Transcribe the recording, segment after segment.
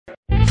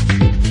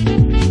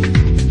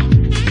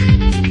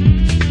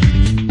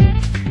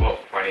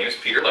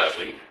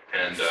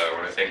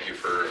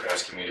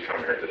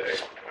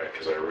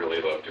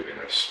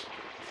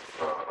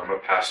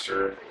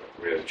pastor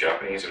with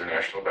Japanese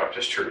International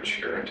Baptist Church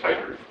here in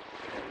Tigard.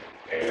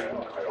 And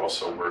I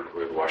also work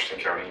with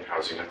Washington County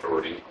Housing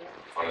Authority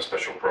on a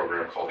special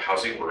program called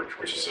Housing Work,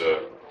 which is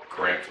a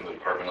grant from the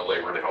Department of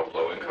Labor to help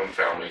low-income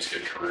families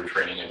get career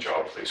training and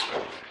job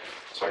placement.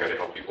 So I got to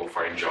help people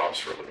find jobs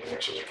for a living,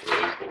 which is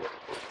really cool.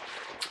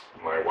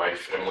 My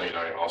wife, Emily, and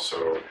I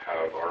also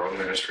have our own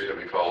ministry that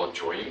we call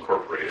Joy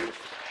Incorporated,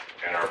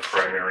 and our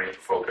primary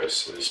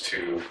focus is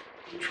to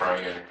try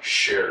and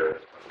share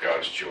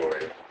God's joy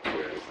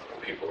with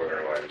people in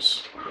our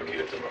lives who need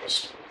it the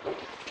most.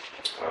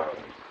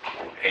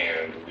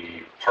 And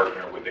we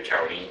partner with the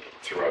county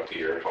throughout the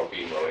year,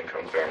 helping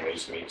low-income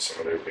families meet some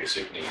of their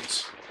basic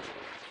needs.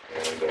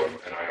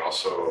 And I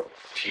also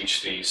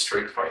teach the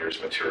Strength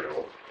Finders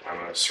material.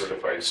 I'm a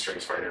certified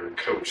StrengthsFinder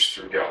coach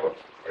through Gallup.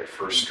 I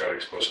first got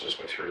exposed to this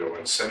material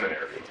in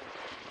seminary.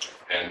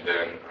 And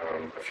then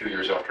a few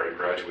years after I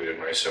graduated,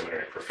 my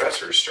seminary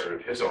professor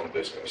started his own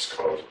business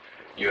called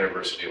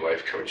University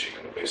Life Coaching.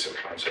 And the basic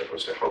concept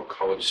was to help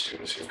college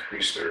students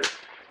increase their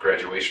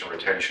graduation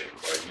retention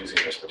by using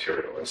this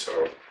material. And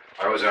so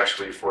I was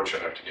actually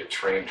fortunate enough to get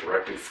trained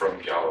directly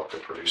from Gallup, the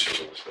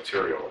producers of this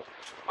material,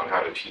 on how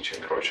to teach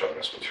and coach on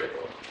this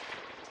material.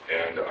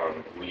 And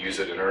we use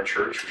it in our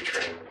church. We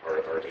train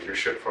our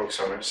leadership folks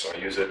on this. I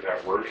use it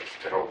at work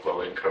to help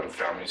low-income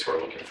families who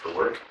are looking for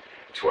work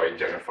to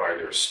identify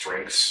their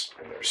strengths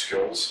and their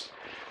skills.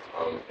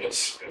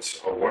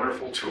 It's a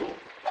wonderful tool.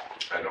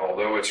 And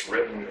although it's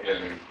written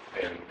in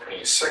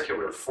a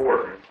secular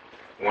form,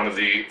 one of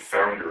the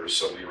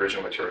founders of the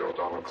original material,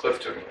 Donald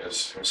Clifton,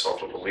 is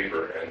himself a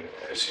believer. And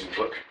as you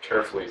look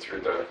carefully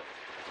through the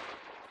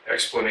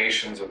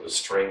explanations of the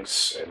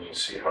strengths and you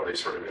see how they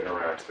sort of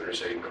interact,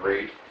 there's a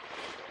great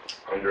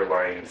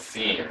underlying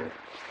theme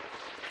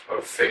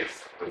of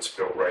faith that's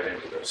built right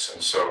into this.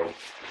 And so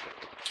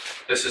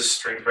this is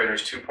Strength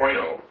Finders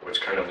 2.0,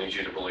 which kind of leads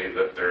you to believe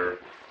that there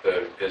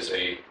is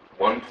a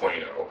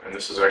 1.0, and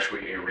this is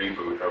actually a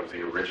reboot of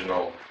the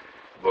original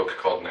book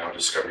called Now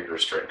Discover Your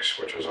Strengths,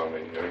 which was on the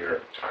New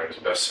York Times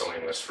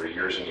best-selling list for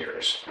years and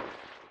years.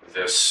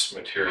 This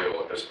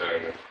material has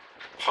been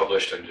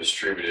published and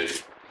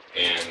distributed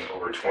in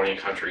over 20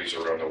 countries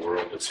around the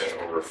world. It's in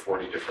over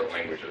 40 different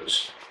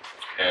languages.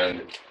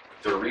 And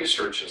the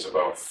research is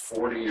about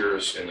 40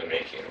 years in the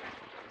making.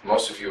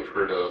 Most of you have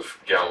heard of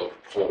Gallup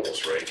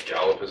polls, right?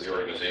 Gallup is the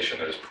organization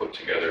that has put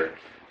together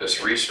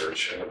this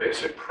research, and the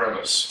basic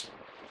premise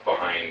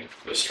behind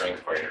the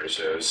Strength Finders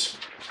is,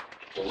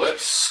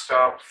 let's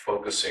stop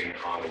focusing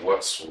on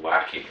what's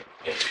lacking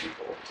in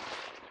people.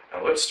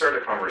 Now let's start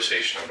a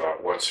conversation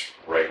about what's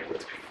right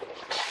with people.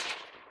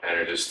 And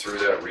it is through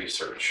that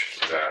research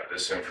that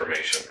this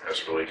information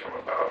has really come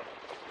about.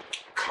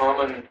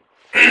 Common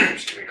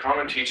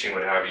teaching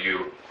would have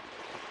you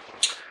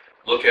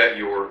look at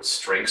your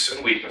strengths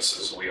and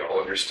weaknesses. We all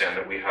understand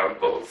that we have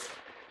both.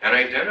 And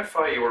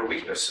identify your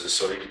weaknesses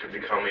so that you can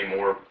become a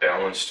more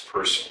balanced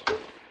person.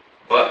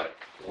 But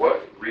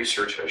what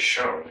research has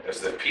shown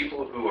is that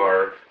people who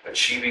are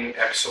achieving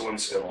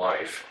excellence in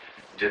life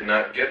did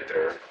not get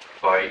there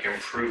by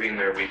improving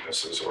their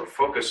weaknesses or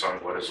focus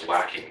on what is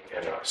lacking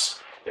in us.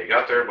 They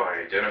got there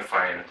by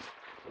identifying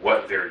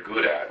what they're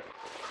good at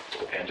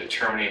and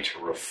determining to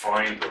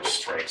refine those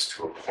strengths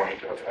to a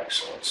point of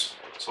excellence.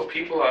 So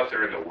people out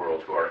there in the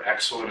world who are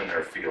excellent in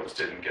their fields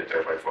didn't get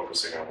there by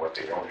focusing on what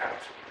they don't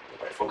have,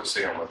 but by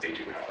focusing on what they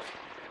do have.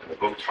 And the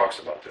book talks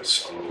about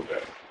this a little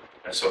bit.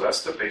 And so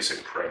that's the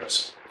basic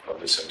premise of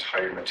this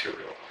entire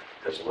material,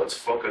 is let's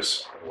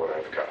focus on what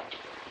I've got.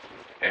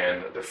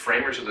 And the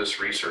framers of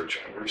this research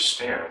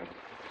understand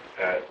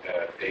at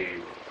a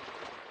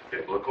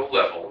biblical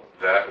level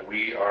that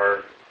we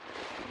are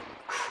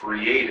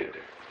created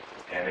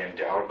and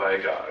endowed by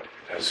God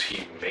as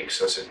He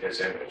makes us in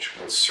His image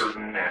with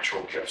certain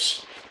natural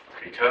gifts.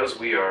 Because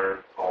we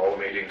are all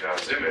made in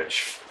God's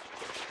image,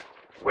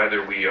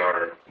 whether we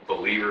are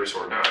believers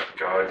or not,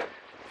 God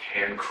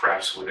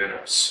handcrafts within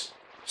us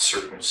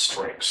certain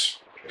strengths.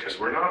 Because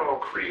we're not all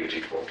created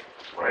equal,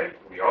 right?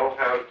 We all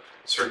have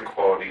certain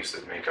qualities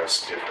that make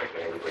us different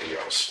than everybody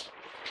else.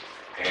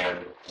 And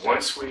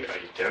once we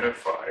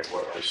identify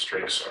what our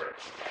strengths are,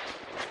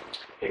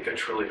 it can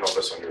truly help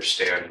us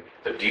understand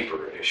the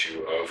deeper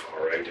issue of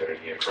our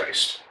identity in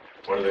Christ.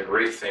 One of the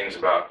great things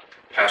about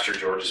Pastor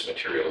George's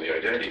material, the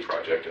Identity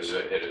Project, is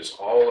that it is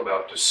all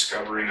about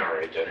discovering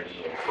our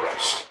identity in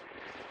Christ.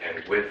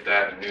 And with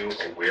that new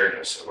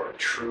awareness of our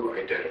true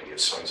identity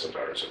as sons and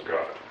daughters of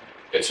God,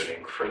 it's an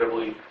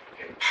incredibly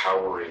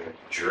empowering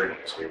journey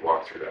as we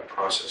walk through that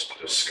process to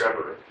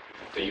discover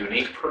the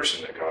unique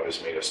person that God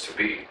has made us to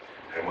be.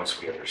 And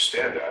once we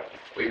understand that,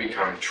 we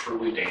become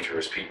truly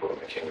dangerous people in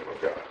the kingdom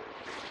of God.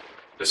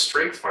 The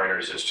Strength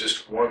Finders is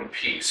just one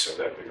piece of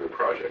that bigger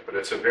project, but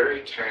it's a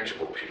very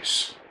tangible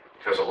piece.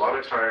 Because a lot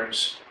of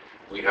times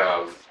we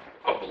have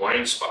a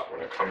blind spot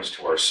when it comes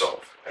to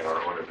ourselves and our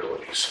own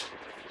abilities.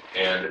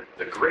 And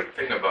the great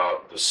thing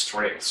about the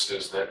strengths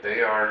is that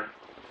they are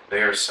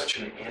such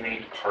an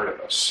innate part of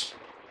us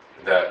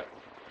that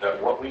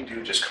that what we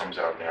do just comes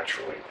out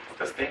naturally.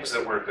 The things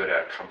that we're good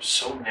at come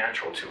so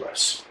natural to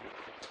us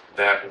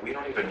that we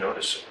don't even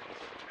notice it.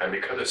 And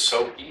because it's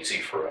so easy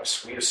for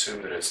us, we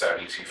assume that it's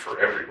that easy for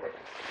everyone.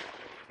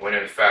 When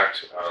in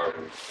fact,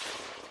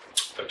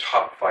 the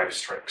top 5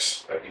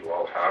 strengths that you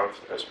all have,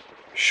 as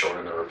shown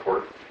in the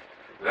report,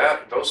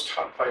 those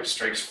top 5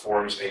 strengths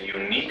forms a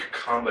unique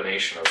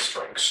combination of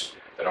strengths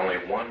that only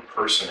one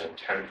person in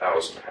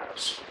 10,000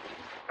 has.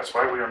 That's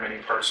why we are many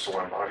parts to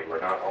one body. We're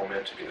not all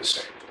meant to be the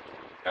same.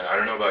 And I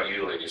don't know about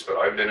you ladies, but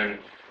I've been in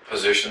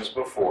positions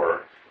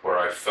before where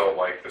I felt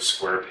like the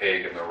square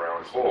peg in the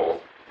round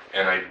hole,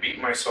 and I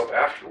beat myself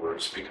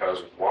afterwards because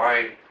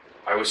why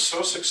I was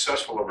so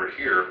successful over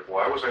here,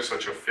 why was I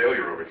such a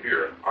failure over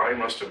here? I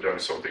must have done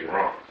something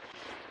wrong.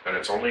 And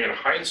it's only in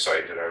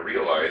hindsight that I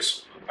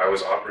realize I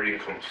was operating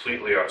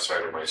completely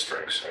outside of my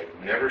strengths.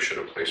 I never should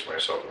have placed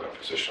myself in that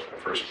position in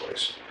the first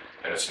place.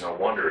 And it's no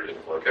wonder it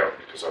didn't work out,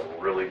 because I'm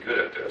really good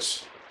at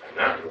this and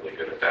not really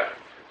good at that.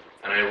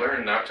 And I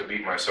learned not to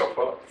beat myself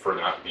up for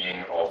not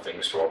being all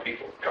things to all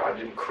people. God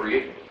didn't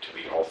create me to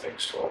be all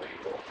things to all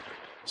people.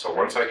 So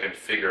once I can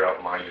figure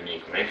out my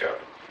unique makeup,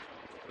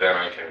 then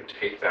I can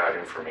take that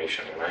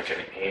information and I can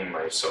aim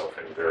myself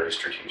in very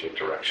strategic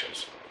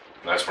directions.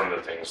 And that's one of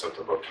the things that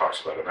the book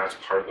talks about, and that's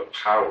part of the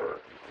power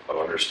of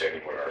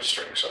understanding what our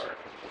strengths are.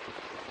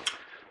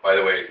 By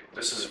the way,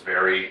 this is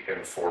very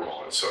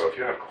informal, and so if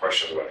you have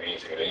questions about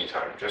anything at any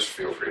time, just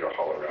feel free to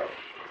holler out.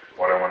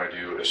 What I want to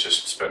do is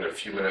just spend a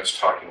few minutes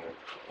talking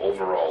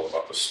overall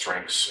about the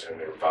strengths and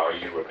their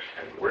value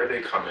and where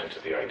they come into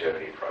the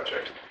identity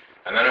project.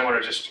 And then I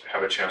want to just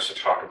have a chance to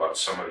talk about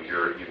some of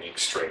your unique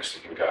strengths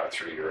that you got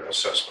through your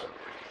assessment.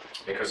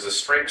 Because the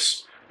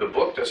strengths, the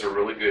book does a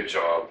really good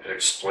job at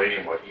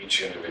explaining what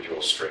each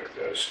individual strength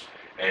is.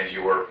 And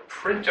your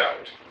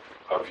printout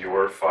of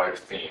your 5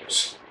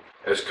 themes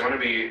is going to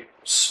be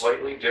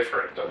slightly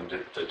different than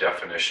the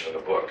definition of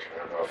the book. I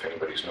don't know if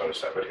anybody's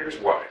noticed that, but here's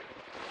why.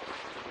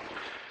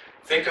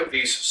 Think of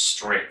these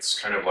strengths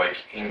kind of like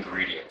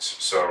ingredients.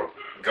 So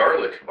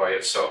garlic by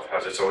itself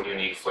has its own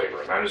unique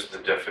flavor, and that is the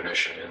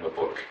definition in the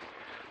book.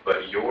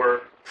 But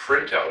your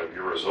printout of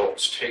your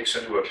results takes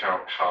into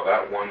account how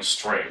that one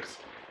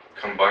strength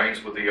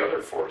combines with the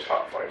other 4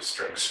 top 5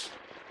 strengths.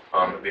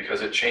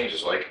 Because it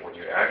changes, like when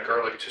you add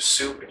garlic to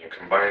soup and you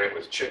combine it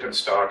with chicken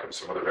stock and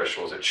some other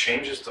vegetables, it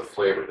changes the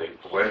flavor. They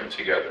blend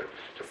together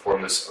to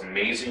form this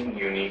amazing,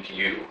 unique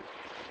you.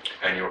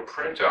 And your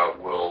printout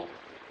will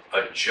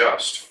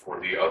adjust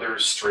for the other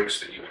strengths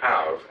that you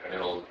have, and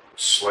it'll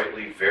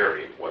slightly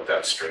vary what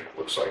that strength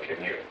looks like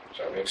in you. Does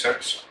that make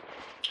sense?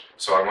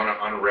 So I want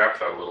to unwrap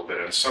that a little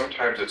bit, and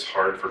sometimes it's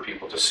hard for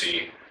people to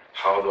see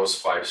how those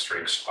 5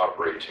 strengths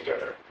operate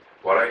together.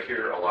 What I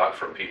hear a lot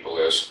from people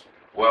is,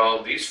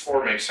 well, these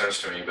 4 make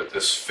sense to me, but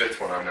this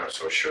 5th one I'm not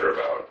so sure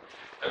about.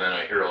 And then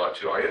I hear a lot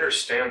too, I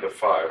understand the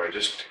 5, I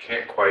just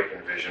can't quite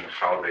envision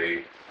how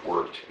they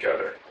work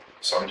together.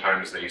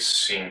 Sometimes they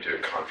seem to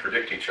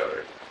contradict each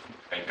other.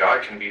 And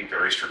God can be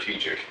very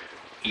strategic,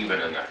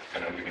 even in that.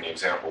 And I'll give you an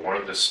example. One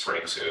of the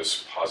strengths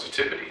is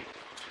positivity.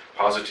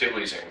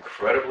 Positivity is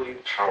incredibly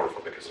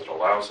powerful because it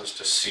allows us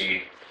to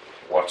see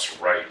what's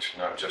right,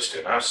 not just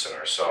in us and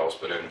ourselves,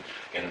 but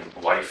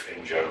in life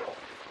in general.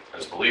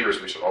 As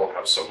believers, we should all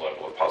have some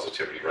level of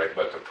positivity, right?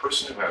 But the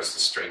person who has the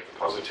strength of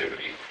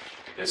positivity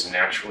is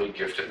naturally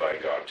gifted by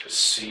God to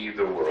see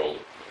the world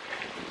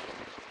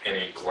in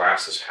a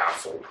glass is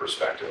half full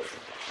perspective.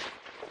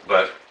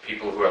 But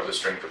people who have the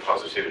strength of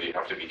positivity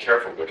have to be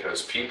careful,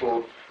 because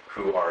people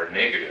who are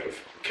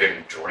negative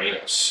can drain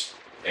us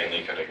and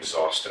they can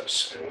exhaust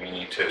us. And we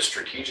need to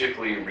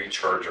strategically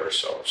recharge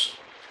ourselves.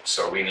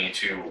 So we need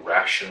to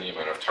ration the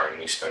amount of time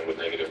we spend with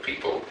negative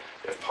people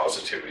if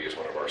positivity is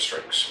one of our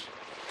strengths.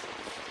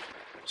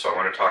 So I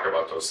want to talk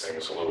about those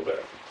things a little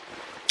bit.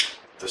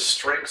 The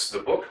strengths, the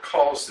book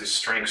calls the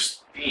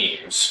strengths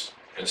themes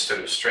instead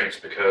of strengths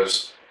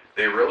because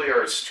they really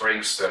are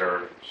strengths that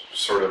are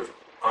sort of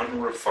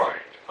unrefined,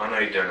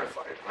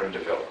 unidentified,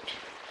 undeveloped.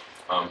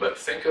 But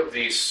think of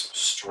these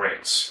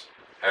strengths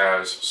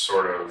as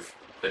sort of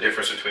the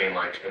difference between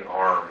like an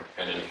arm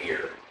and an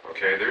ear.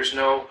 Okay, there's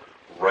no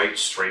right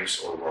strengths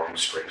or wrong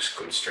strengths,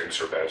 good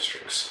strengths or bad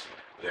strengths.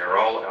 They're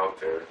all out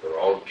there. They're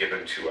all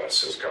given to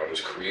us as God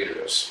has created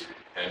us.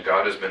 And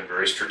God has been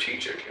very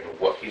strategic in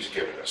what He's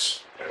given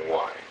us and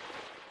why.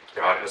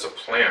 God has a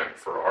plan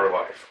for our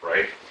life,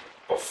 right?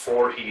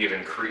 Before He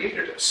even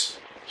created us,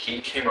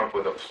 He came up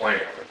with a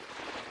plan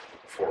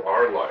for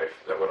our life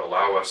that would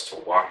allow us to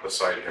walk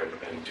beside Him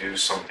and do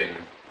something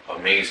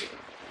amazing.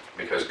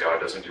 Because God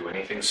doesn't do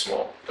anything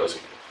small, does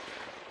He?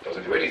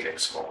 Doesn't do anything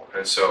small.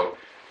 And so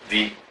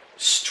the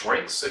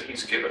strengths that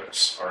He's given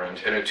us are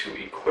intended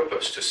to equip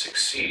us to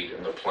succeed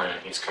in the plan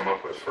He's come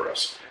up with for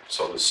us.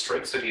 So the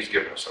strengths that He's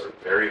given us are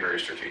very, very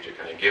strategic.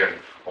 And again,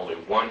 only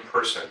one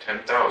person in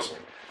 10,000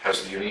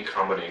 has the unique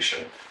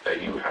combination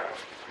that you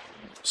have.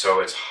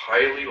 So it's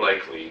highly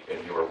likely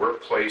in your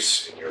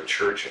workplace, in your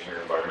church, in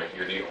your environment,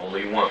 you're the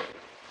only one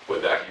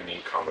with that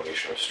unique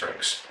combination of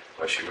strengths.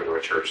 Unless you go to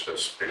a church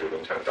that's bigger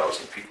than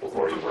 10,000 people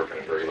or you work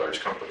in a very large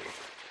company.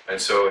 And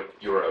so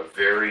you're a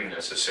very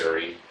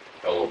necessary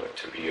element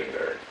to be in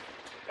there.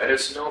 And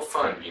it's no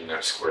fun being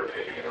that square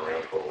peg in a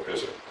round hole,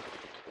 is it?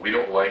 We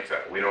don't like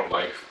that. We don't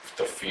like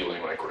the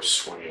feeling like we're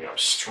swimming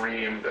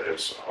upstream, that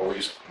it's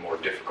always more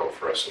difficult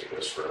for us than it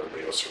is for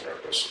everybody else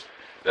around us.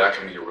 That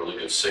can be a really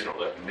good signal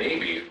that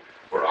maybe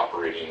we're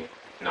operating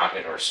not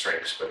in our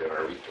strengths, but in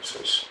our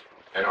weaknesses.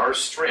 And our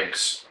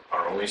strengths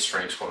are only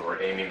strengths when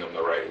we're aiming them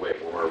the right way,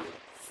 when we're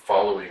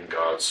following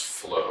God's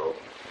flow.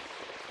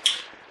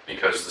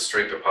 Because the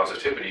strength of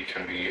positivity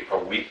can be a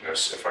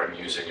weakness if I'm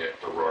using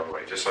it the wrong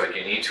way, just like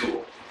any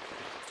tool.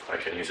 I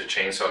can use a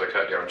chainsaw to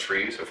cut down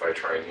trees. If I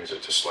try and use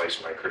it to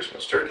slice my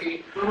Christmas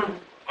turkey,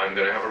 I'm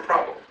going to have a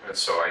problem. And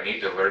so I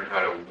need to learn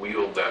how to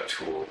wield that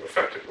tool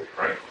effectively,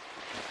 right?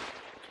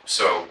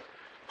 So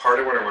part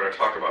of what I want to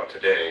talk about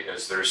today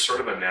is there's sort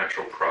of a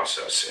natural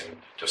process in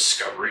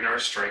discovering our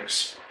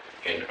strengths,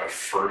 in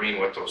affirming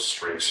what those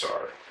strengths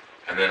are,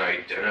 and then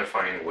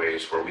identifying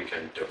ways where we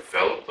can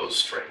develop those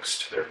strengths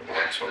to their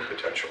maximum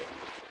potential.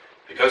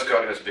 Because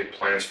God has big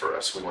plans for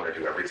us, we want to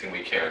do everything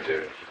we can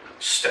to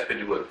step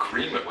into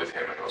agreement with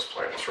Him in those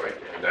plans, right?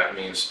 And that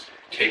means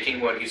taking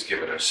what He's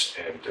given us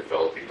and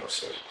developing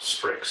those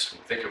strengths.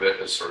 And think of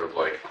it as sort of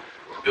like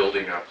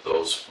building up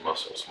those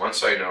muscles.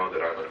 Once I know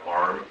that I'm an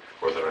arm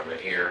or that I'm an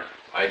ear,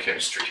 I can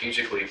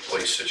strategically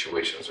place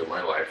situations in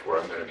my life where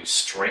I'm going to be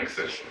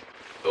strengthening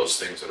those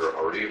things that are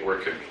already at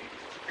work in me.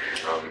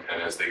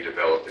 And as they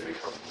develop, they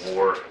become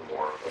more and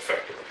more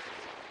effective.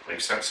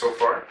 Make sense so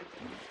far?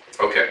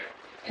 Okay.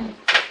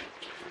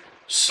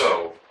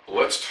 So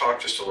let's talk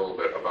just a little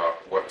bit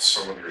about what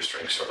some of your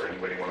strengths are.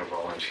 Anybody want to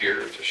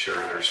volunteer to share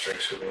their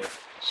strengths with me?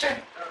 Sure.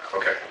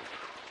 Okay.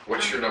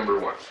 What's your number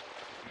one?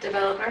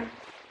 Developer.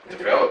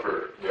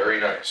 Developer. Very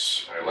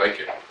nice. I like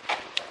it.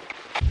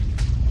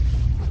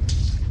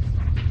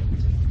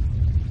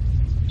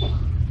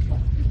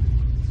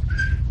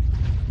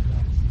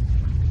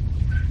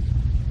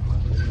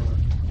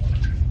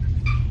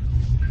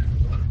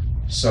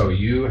 So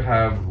you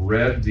have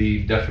read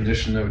the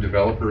definition of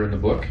developer in the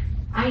book?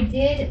 I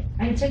did.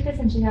 I took this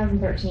in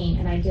 2013,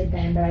 and I did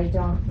then, but I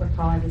don't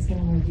recall. I was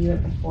going to review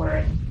it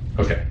before.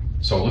 Okay,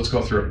 so let's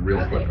go through it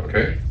real quick,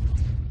 okay?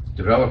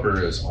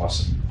 Developer is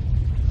awesome.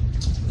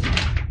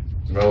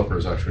 Developer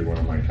is actually one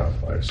of my top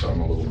 5, so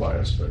I'm a little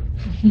biased, but...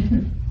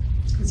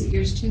 Is it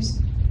yours too,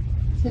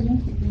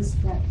 Sydney? Is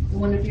that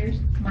one of yours?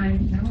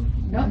 Mine, no.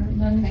 No,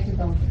 none. I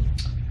developer.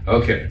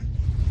 Okay.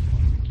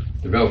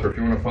 Developer, if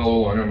you want to follow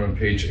along, I'm on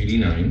page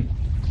 89.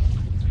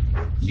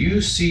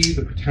 You see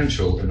the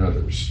potential in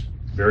others.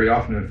 Very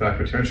often, in fact,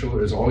 potential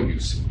is all you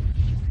see.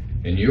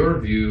 In your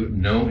view,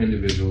 no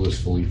individual is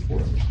fully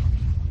formed.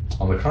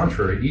 On the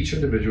contrary, each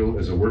individual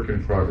is a work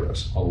in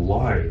progress,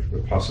 alive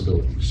with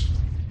possibilities.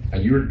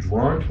 And you are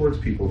drawn towards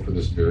people for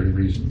this very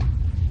reason.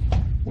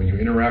 When you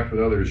interact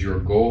with others, your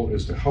goal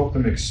is to help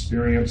them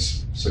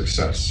experience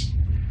success.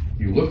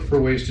 You look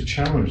for ways to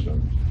challenge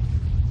them.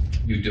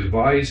 You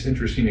devise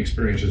interesting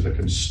experiences that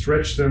can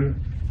stretch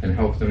them and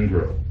help them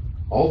grow.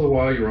 All the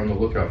while, you're on the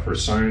lookout for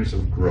signs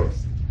of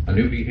growth, a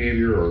new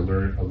behavior or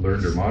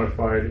learned or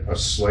modified, a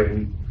slight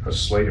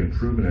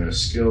improvement in a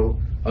skill,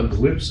 a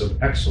glimpse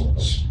of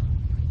excellence,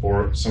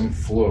 or some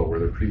flow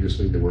where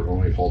previously there were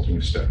only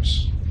halting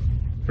steps.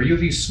 For you,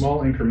 these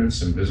small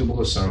increments, invisible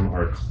to some,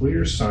 are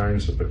clear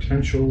signs of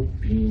potential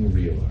being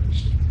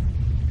realized.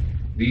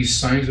 These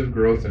signs of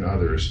growth in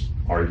others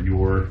are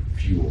your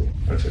fuel.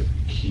 That's a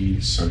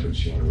key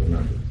sentence you want to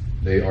remember.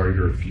 They are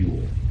your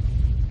fuel.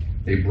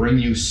 They bring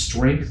you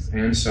strength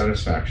and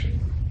satisfaction.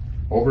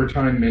 Over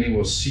time, many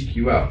will seek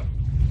you out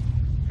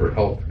for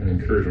help and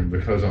encouragement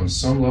because on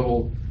some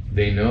level,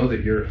 they know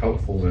that your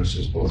helpfulness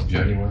is both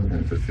genuine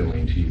and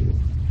fulfilling to you.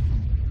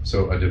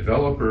 So a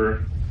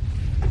developer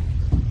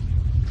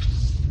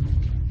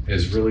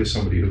is really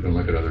somebody who can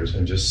look at others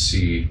and just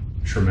see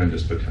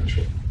tremendous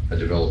potential. A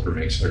developer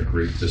makes a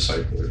great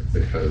discipler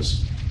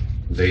because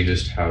they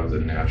just have the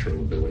natural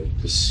ability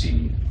to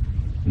see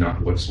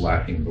not what's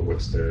lacking, but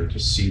what's there, to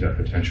see that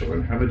potential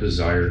and have a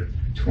desire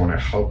to want to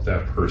help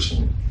that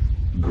person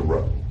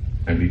grow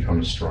and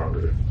become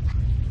stronger.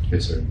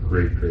 It's a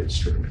great, great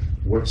strength.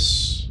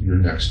 What's your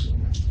next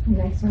one?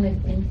 The next one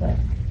is input.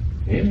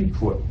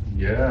 Input,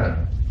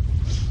 yeah.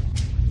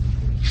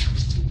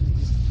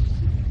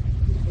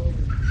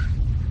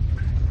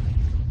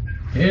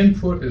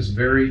 Input is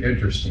very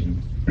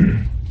interesting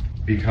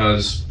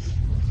because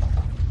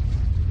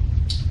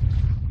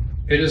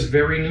it is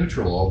very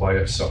neutral all by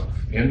itself.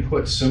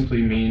 Input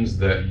simply means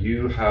that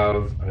you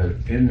have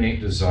an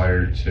innate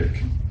desire to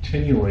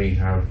continually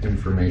have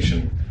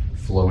information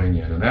flowing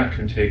in, and that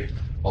can take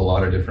a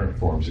lot of different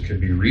forms. It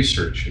could be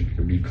research, it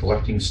could be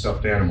collecting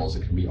stuffed animals,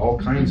 it can be all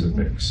kinds of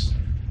things.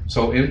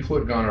 So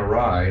input gone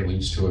awry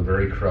leads to a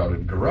very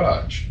crowded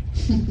garage.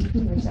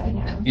 Which I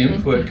know.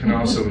 Input can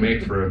also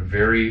make for a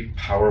very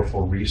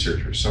powerful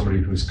researcher, somebody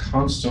who's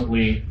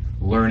constantly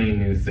learning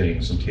new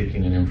things and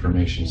taking in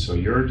information. So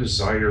your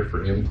desire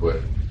for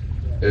input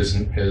is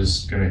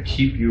going to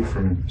keep you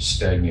from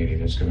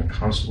stagnating. It's going to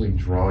constantly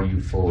draw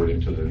you forward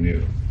into the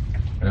new.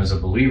 And as a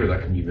believer,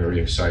 that can be very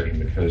exciting,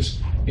 because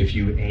if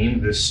you aim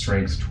this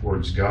strength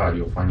towards God,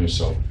 you'll find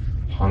yourself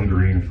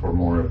hungering for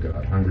more of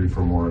God, hungry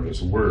for more of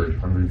His Word,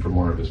 hungry for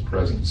more of His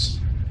presence.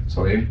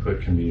 So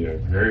input can be a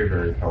very,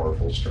 very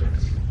powerful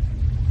strength.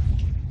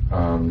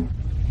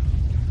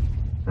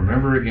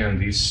 Remember again,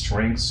 these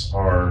strengths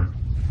are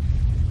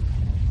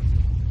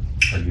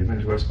given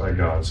to us by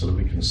God so that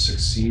we can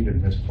succeed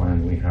in His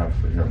plan we have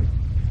for Him.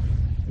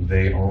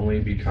 They only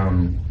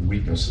become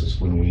weaknesses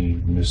when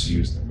we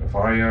misuse them. If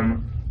I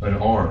am an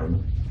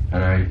arm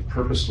and I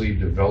purposely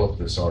develop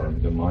this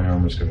arm, then my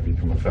arm is going to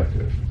become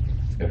effective.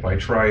 If I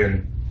try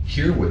and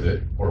hear with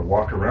it or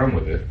walk around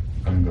with it,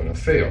 I'm going to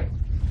fail.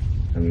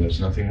 And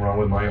there's nothing wrong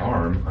with my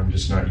arm, I'm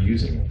just not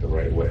using it the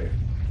right way.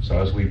 So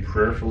as we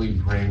prayerfully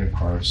bring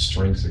our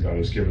strengths that God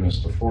has given us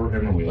before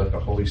Him, and we let the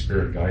Holy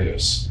Spirit guide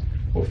us,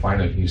 we'll find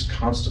that He's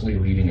constantly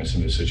leading us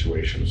into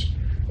situations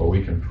where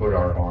we can put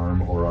our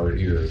arm or our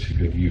ear to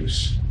good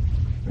use.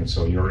 And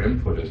so your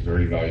input is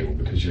very valuable,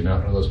 because you're not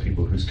one of those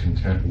people who's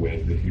content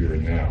with the here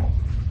and now.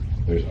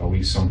 There's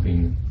always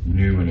something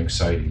new and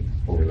exciting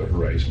over the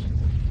horizon.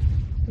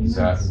 Does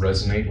that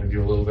resonate with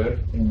you a little bit?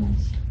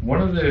 Yes.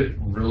 One of the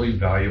really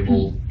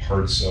valuable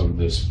parts of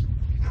this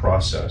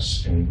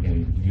process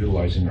in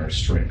utilizing our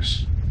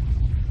strengths,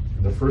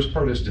 the first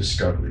part is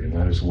discovery, and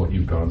that is what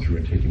you've gone through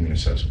in taking the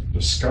assessment.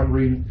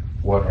 Discovering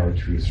what our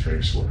true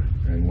strengths were.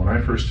 And when I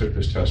first took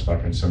this test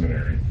back in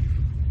seminary,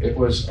 it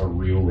was a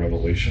real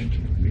revelation to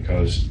me,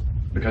 because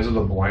of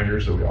the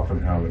blinders that we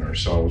often have in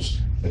ourselves,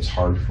 it's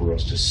hard for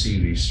us to see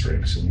these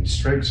strengths. And these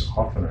strengths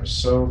often are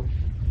so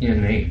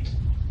innate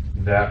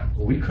that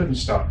we couldn't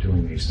stop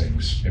doing these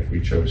things if we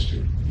chose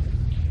to.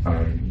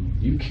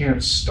 You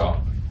can't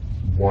stop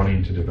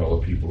wanting to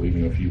develop people,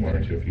 even if you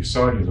wanted to. If you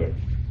saw it, you're like,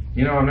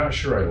 I'm not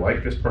sure I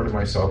like this part of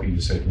myself, you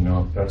just say,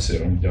 that's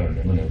it, I'm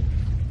done.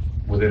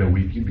 Within a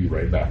week, you'd be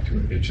right back to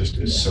it. It just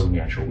is so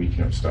natural, we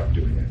can't stop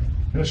doing it.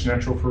 And it's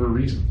natural for a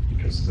reason,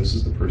 because this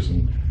is the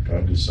person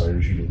God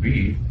desires you to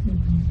be,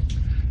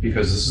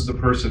 because this is the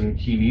person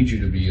He needs you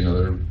to be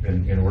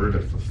in order to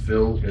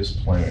fulfill His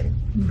plan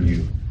for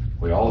you.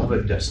 We all have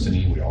a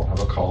destiny, we all have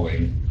a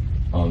calling,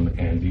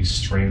 and these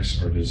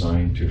strengths are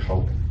designed to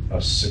help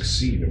us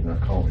succeed in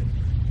that calling.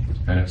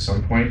 And at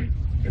some point,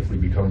 if we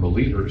become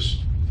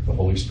believers, the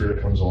Holy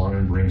Spirit comes along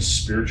and brings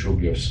spiritual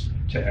gifts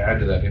to add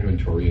to that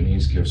inventory, and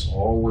these gifts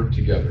all work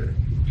together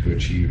to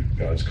achieve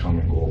God's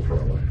common goal for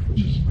our life,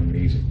 which is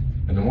amazing.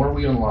 And the more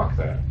we unlock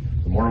that,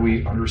 the more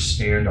we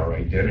understand our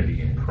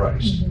identity in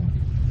Christ,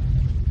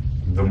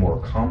 the more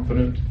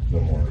confident, the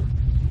more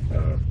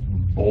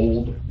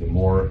bold, the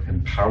more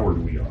empowered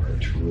we are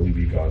to really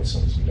be God's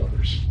sons and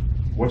daughters.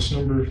 What's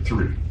number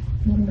 3?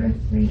 Number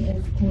 3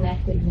 is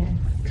connectedness.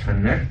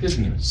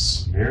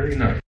 Connectedness. Very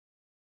nice.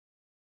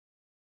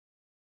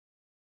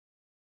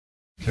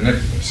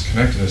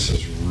 Connectedness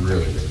is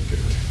really, really good.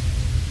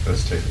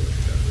 Let's take a look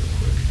at that real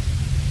quick.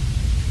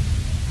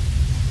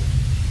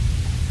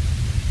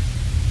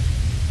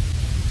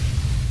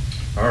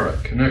 All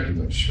right,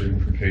 connectedness, reading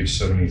from page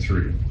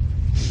 73.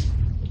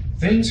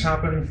 Things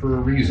happen for a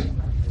reason.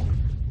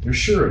 You're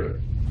sure of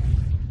it.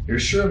 You're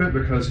sure of it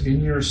because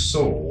in your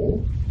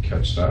soul,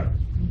 catch that,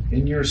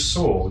 in your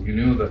soul, you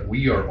know that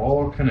we are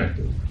all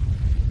connected.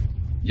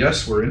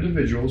 Yes, we're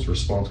individuals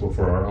responsible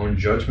for our own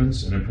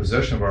judgments and in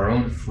possession of our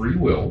own free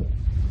will,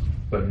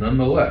 but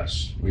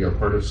nonetheless, we are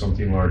part of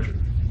something larger.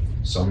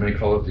 Some may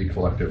call it the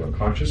collective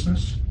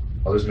unconsciousness,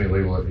 others may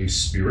label it a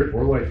spirit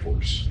or life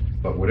force.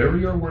 But whatever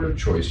your word of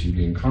choice, you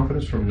gain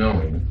confidence from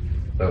knowing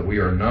that we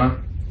are not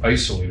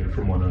isolated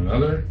from one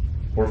another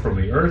or from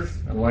the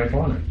earth and life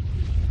on it.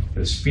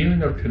 This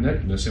feeling of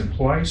connectedness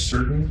implies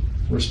certain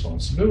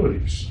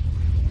responsibilities.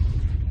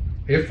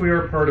 If we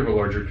are part of a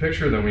larger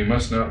picture, then we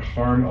must not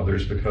harm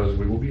others because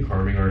we will be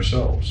harming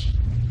ourselves.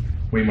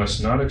 We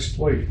must not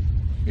exploit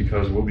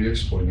because we'll be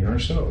exploiting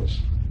ourselves.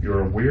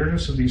 Your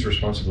awareness of these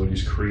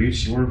responsibilities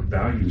creates your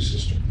value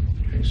system.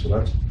 Okay, so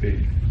that's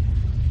big.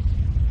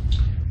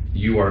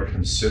 You are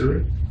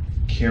considerate,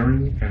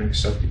 caring, and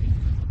accepting.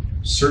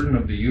 Certain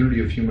of the unity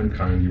of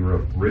humankind, you are a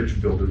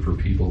bridge builder for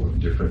people of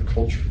different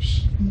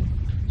cultures.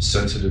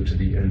 Sensitive to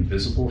the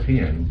invisible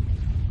hand,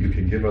 you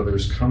can give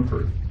others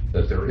comfort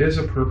that there is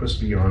a purpose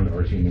beyond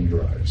our human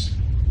drives.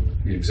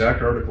 The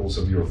exact articles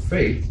of your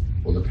faith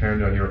will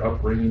depend on your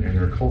upbringing and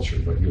your culture,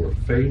 but your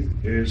faith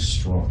is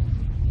strong.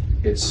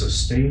 It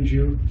sustains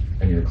you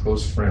and your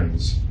close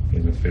friends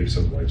in the face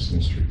of life's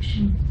mysteries.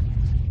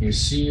 You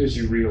see, as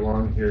you read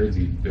along here,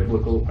 the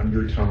biblical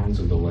undertones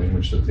of the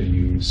language that they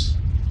use.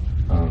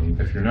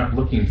 If you're not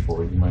looking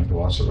for it, you might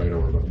gloss it right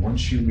over, but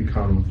once you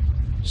become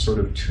sort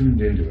of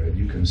tuned into it,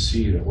 you can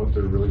see that what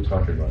they're really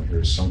talking about here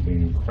is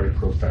something quite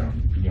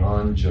profound,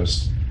 beyond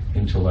just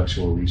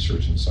intellectual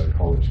research and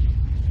psychology.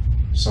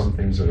 Some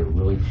things that are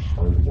really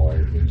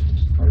hardwired into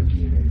our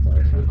DNA by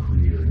our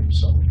Creator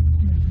Himself.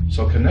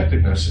 So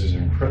connectedness is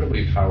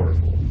incredibly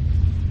powerful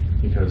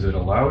because it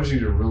allows you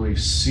to really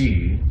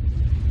see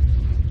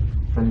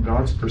from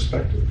God's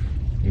perspective.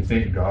 You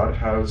think God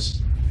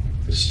has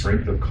the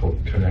strength of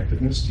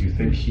connectedness? Do you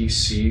think he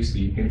sees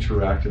the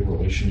interactive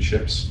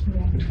relationships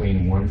Yeah.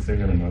 between one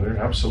thing and another?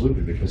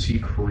 Absolutely, because he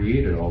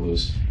created all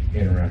those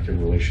interactive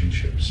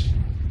relationships.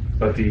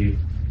 But the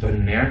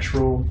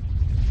natural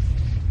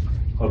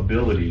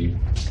ability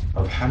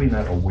of having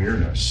that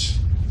awareness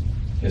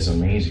is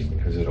amazing,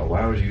 because it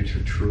allows you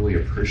to truly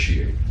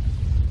appreciate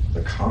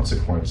the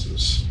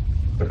consequences,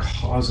 the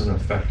cause and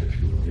effect, if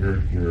you will.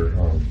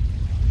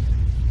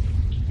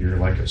 You're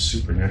like a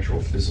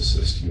supernatural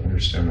physicist. You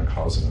understand the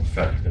cause and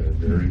effect at a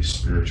very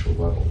spiritual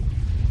level.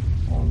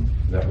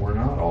 That we're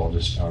not all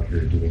just out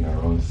here doing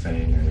our own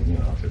thing, and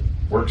if it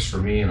works for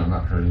me and I'm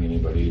not hurting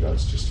anybody,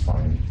 that's just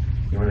fine.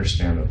 You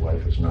understand that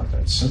life is not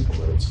that simple,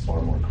 that it's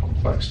far more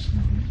complex.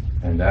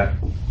 And that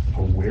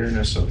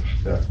awareness of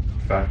that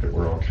fact that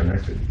we're all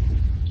connected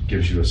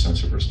gives you a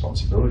sense of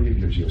responsibility,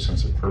 it gives you a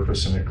sense of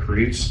purpose, and it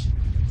creates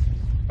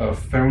a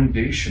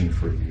foundation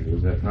for you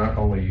that not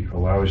only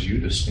allows you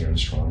to stand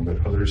strong,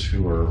 but others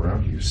who are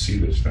around you see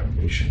this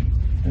foundation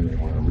and they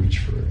want to reach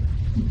for it.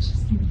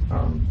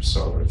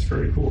 So it's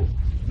very cool,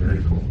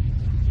 very cool.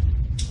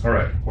 All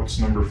right, what's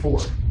number 4?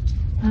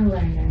 A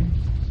learner.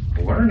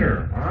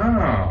 Learner.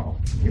 Wow,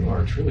 you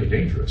are truly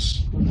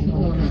dangerous.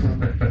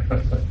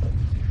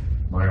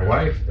 My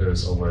wife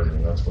is a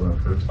learner. That's one of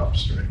her top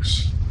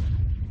strengths.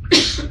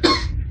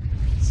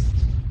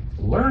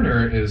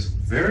 Learner is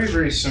very,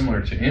 very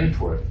similar to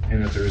input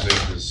in that there's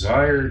a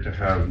desire to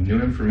have new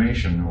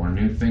information or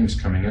new things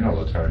coming in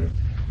all the time,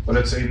 but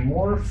it's a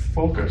more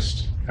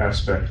focused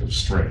aspect of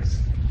strength.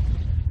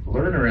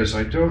 Learner is,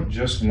 I don't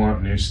just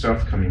want new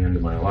stuff coming into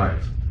my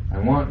life. I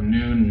want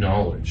new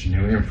knowledge,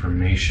 new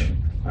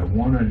information. I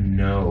want to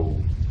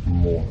know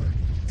more.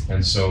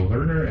 And so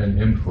learner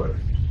and input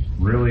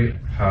really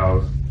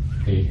have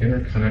an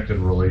interconnected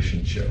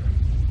relationship.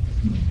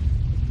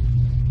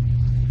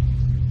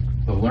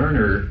 The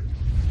learner,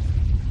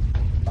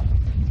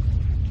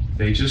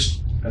 they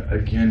just,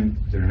 again,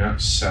 they're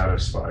not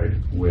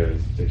satisfied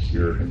with the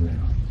here and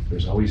now.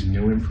 There's always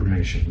new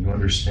information. You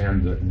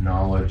understand that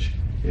knowledge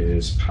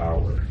is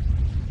power,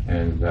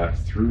 and that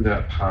through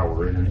that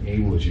power, it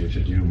enables you to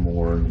do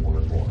more and more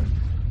and more.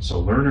 So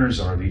learners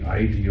are the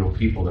ideal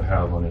people to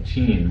have on a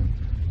team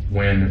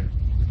when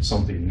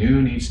something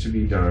new needs to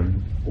be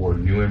done, or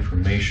new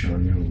information or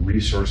new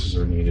resources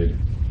are needed.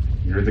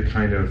 You're the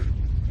kind of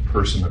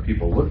person that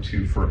people look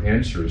to for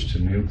answers to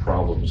new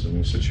problems and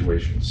new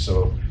situations.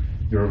 So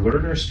your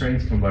learner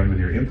strength combined with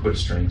your input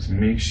strength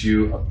makes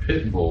you a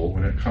pit bull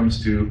when it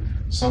comes to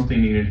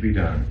something needing to be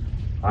done.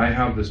 I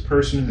have this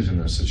person who's in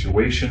this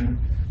situation.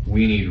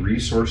 We need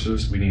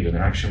resources. We need an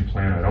action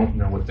plan. I don't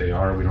know what they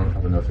are. We don't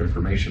have enough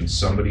information.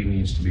 Somebody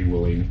needs to be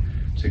willing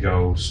to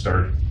go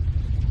start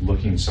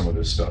looking some of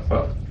this stuff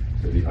up.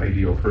 You're the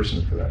ideal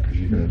person for that, because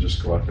you're going to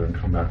just go out there and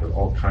come back with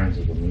all kinds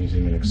of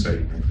amazing and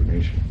exciting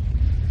information.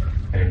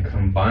 And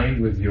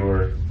combined with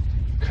your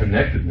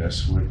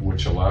connectedness,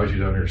 which allows you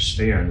to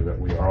understand that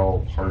we are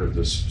all part of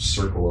this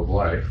circle of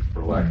life,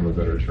 for lack of a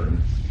better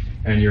term,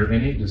 and your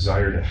innate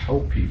desire to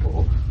help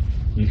people,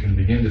 you can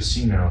begin to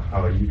see now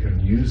how you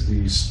can use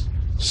these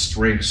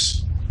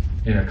strengths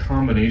in a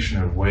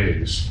combination of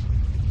ways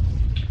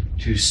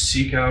to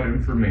seek out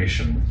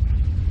information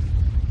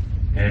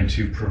and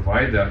to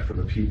provide that for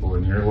the people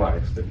in your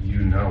life that you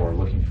know are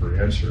looking for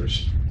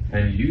answers,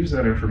 and use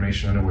that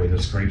information in a way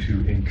that's going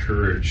to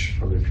encourage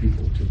other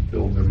people, to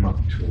build them up,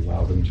 to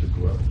allow them to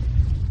grow.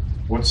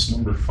 What's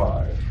number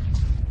 5?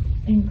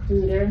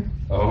 Includer.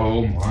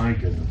 Oh my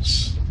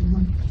goodness.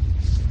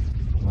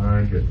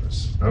 My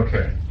goodness.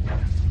 Okay.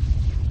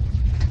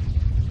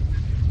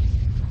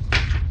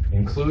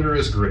 Includer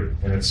is great,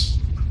 and it's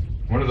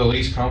one of the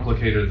least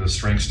complicated of the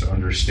strengths to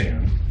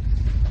understand.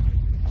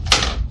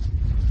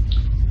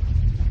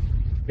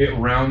 It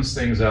rounds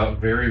things out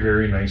very,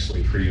 very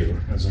nicely for you.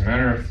 As a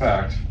matter of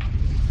fact,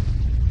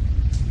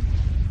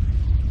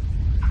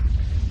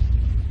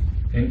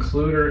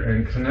 includer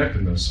and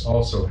connectedness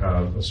also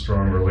have a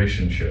strong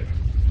relationship,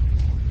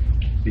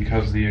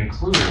 because the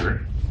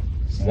includer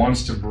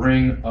wants to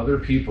bring other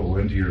people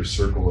into your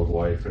circle of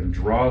life and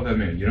draw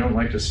them in. You don't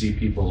like to see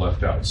people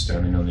left out,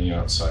 standing on the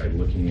outside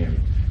looking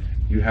in.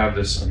 You have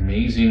this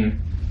amazing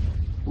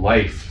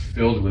life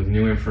filled with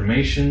new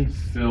information,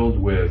 filled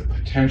with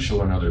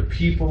potential in other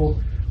people,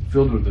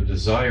 filled with the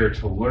desire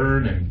to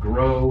learn and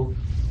grow.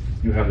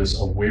 You have this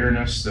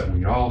awareness that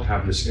we all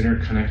have this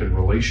interconnected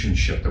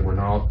relationship, that we're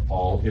not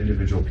all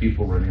individual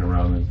people running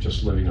around and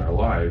just living our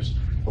lives,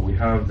 but we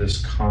have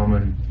this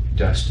common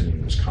destiny,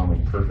 this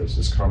common purpose,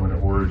 this common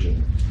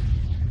origin.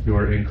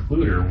 Your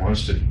includer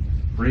wants to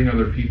bring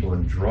other people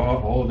and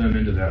draw all of them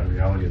into that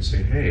reality and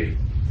say, hey,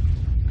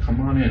 come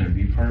on in and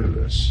be part of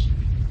this.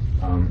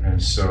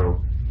 And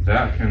so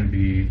that can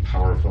be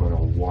powerful in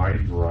a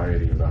wide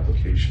variety of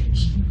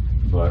applications.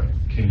 But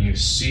can you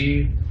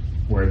see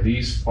where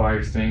these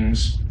 5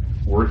 things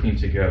working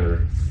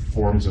together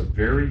forms a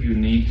very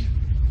unique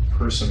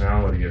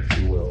personality, if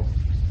you will,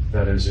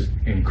 that is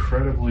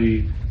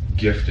incredibly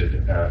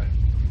gifted at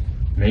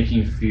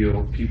making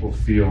people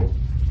feel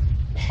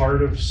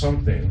part of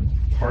something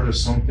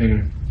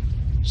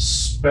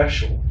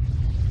special.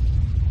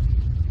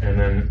 And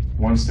then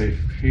once they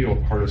feel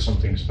part of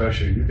something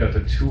special, you've got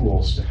the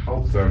tools to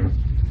help them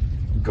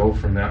go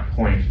from that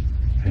point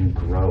and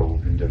grow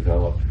and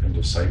develop and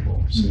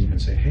disciple. So you can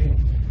say, hey,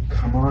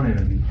 come on in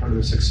and be part of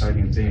this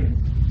exciting thing.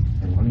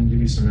 And let me give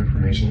you some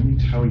information. Let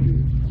me tell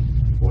you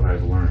what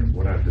I've learned,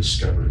 what I've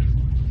discovered.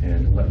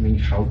 And let me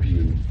help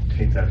you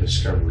take that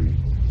discovery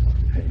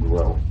and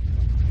grow.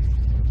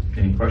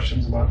 Any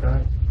questions about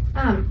that?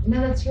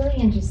 No, that's really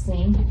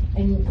interesting,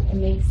 and it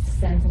makes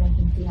sense, and I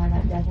can see how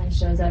that definitely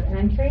shows up. And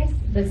I'm curious,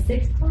 the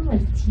sixth one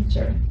was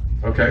teacher.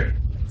 Okay.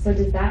 So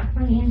does that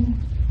play in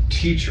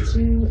Teacher.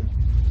 to,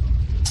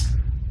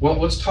 Well,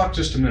 let's talk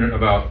just a minute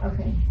about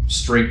okay,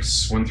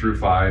 strengths 1 through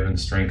 5 and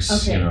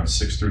strengths, Okay.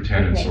 6 through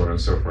 10 and Okay. so on and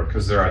so forth,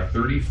 because there are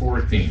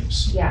 34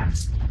 themes. yeah,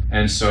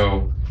 And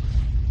so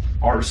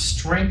our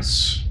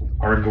strengths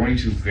are going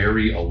to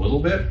vary a little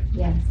bit.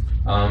 yes,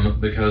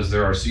 Because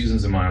there are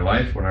seasons in my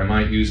life when I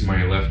might use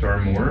my left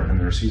arm more, and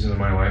there are seasons in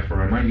my life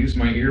where I might use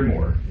my ear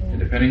more. And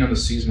depending on the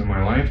season of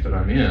my life that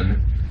I'm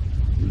in,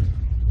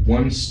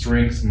 one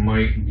strength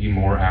might be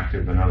more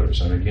active than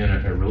others. And again,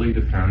 it really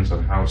depends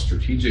on how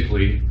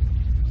strategically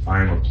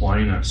I'm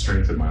applying that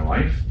strength in my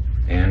life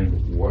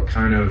and what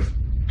kind of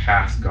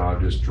path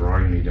God is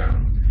drawing me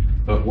down.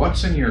 But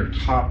what's in your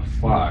top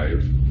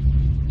 5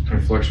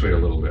 can fluctuate a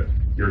little bit.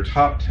 Your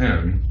top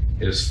 10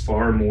 is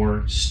far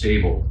more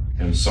stable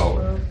and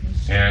solid.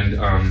 And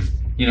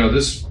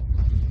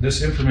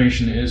this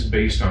information is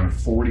based on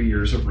 40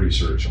 years of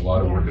research. A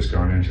lot of work has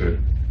gone into it,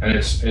 and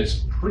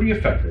it's pretty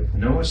effective.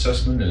 No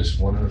assessment is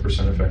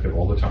 100% effective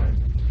all the time,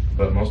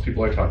 but most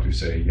people I talk to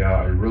say, yeah,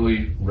 I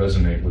really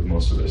resonate with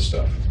most of this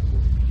stuff.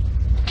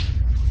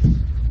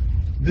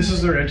 This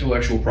is their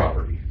intellectual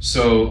property.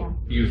 So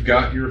you've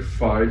got your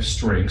 5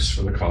 strengths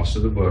for the cost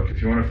of the book.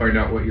 If you want to find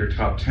out what your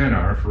top 10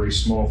 are for a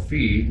small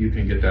fee, you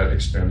can get that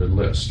expanded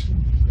list.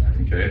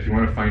 Okay, if you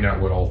want to find out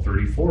what all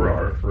 34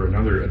 are for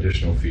another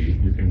additional fee,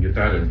 you can get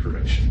that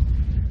information.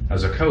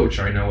 As a coach,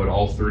 I know what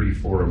all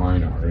 34 of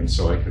mine are, and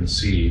so I can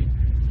see,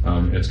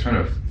 it's kind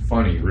of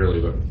funny really,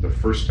 but the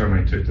first time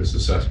I took this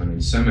assessment in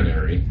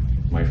seminary,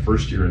 my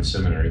first year in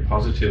seminary,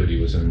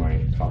 positivity was in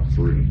my top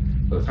 3.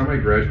 By the time I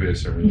graduated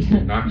seminary,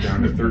 it knocked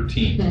down to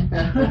 13.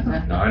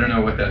 Now, I don't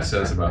know what that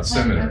says about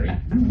seminary,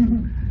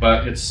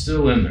 but it's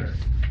still in there.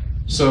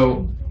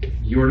 So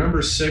your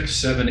number 6,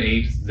 7,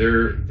 8,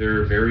 they're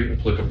very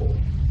applicable.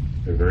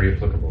 They're very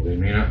applicable. They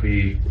may not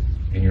be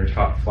in your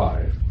top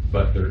 5,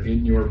 but they're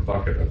in your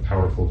bucket of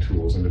powerful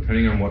tools. And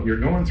depending on what you're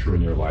going through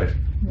in your life,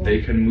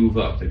 they can move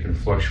up. They can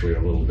fluctuate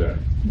a little bit.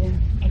 yeah,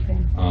 okay.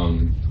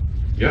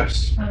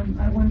 Yes.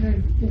 I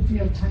wondered if you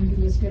have time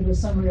to just give a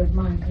summary of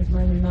mine, because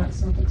mine are not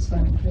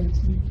self-explanatory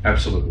to me.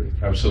 Absolutely.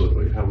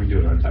 Absolutely. How are we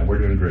doing on time? We're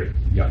doing great.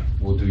 Yeah,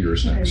 we'll do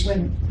yours next.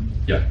 Okay, when?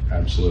 Yeah,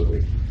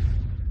 absolutely.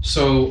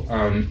 So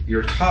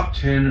your top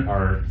 10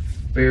 are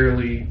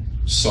fairly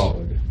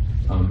solid.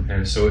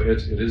 And so it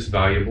is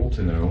valuable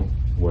to know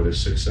what is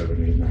 6,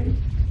 7, 8, 9,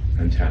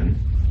 and 10.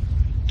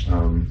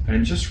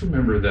 And just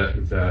remember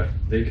that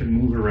they can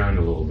move around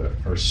a little bit.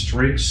 Our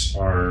strengths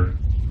are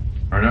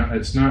not,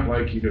 it's not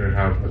like you're gonna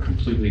have a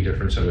completely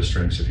different set of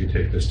strengths if you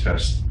take this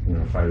test,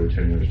 5 or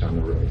 10 years down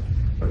the road.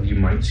 But you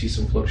might see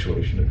some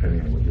fluctuation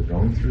depending on what you're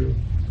going through,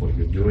 what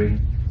you're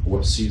doing,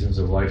 what seasons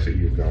of life that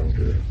you've gone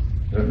through.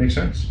 Does that make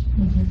sense?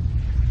 Mm-hmm.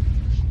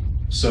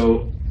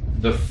 So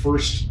the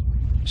first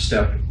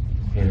step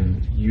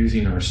in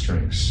using our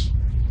strengths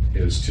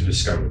is to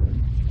discover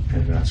them.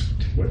 And that's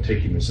what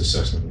taking this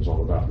assessment was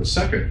all about. The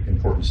second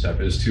important step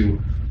is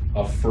to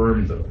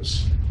affirm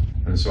those.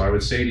 And so I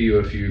would say to you,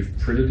 if you've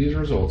printed these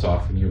results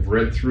off and you've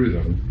read through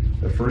them,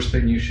 the first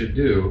thing you should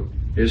do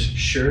is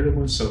share them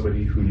with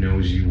somebody who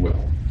knows you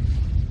well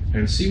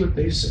and see what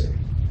they say.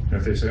 And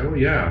if they say, oh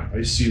yeah,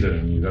 I see that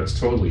in you, that's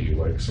totally you,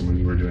 like some of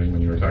you were doing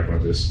when you were talking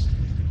about this,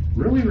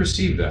 really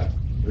receive that.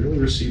 Really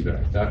receive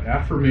that. That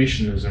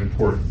affirmation is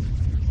important.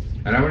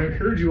 And I would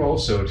encourage you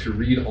also to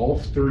read all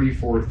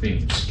 34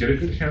 themes. Get a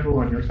good handle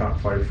on your top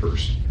 5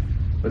 first,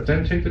 but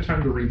then take the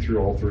time to read through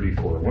all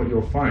 34. And what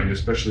you'll find,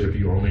 especially if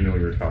you only know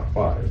your top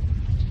 5,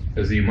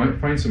 is that you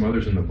might find some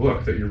others in the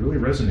book that you really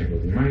resonate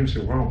with. You might even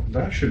say, well,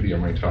 that should be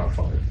on my top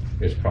 5.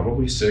 It's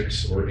probably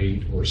 6 or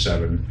 8 or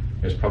 7.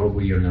 It's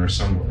probably in there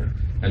somewhere.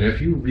 And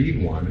if you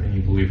read one and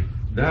you believe,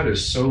 that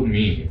is so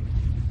me,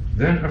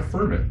 then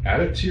affirm it. Add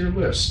it to your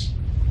list.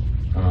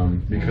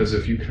 Because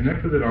if you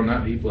connect with it on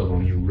that deep level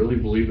and you really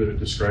believe that it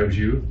describes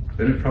you,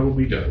 then it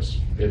probably does.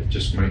 It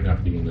just might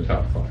not be in the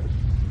top 5.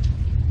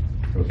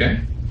 Okay?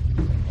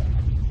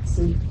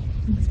 Sweet.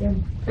 That's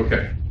good.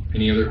 Okay.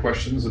 Any other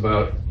questions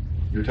about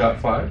your top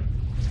 5?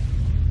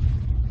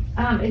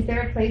 Is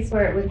there a place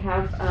where it would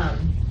have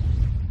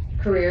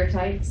career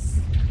types?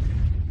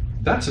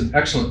 That's an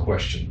excellent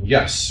question.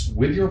 Yes,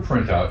 with your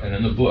printout and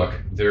in the book,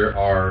 there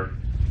are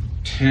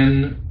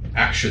 10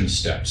 action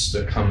steps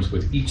that comes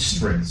with each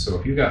strength. So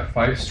if you got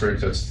 5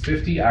 strengths, that's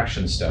 50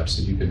 action steps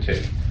that you can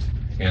take.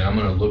 And I'm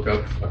going to look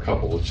up a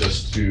couple I'm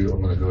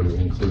going to go to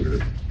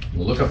includer. I'm going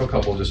to look up a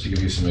couple just to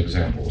give you some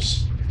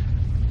examples.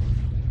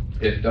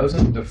 it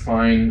doesn't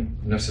define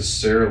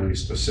necessarily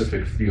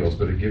specific fields,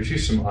 but it gives you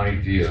some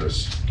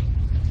ideas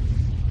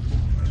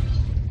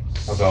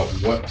about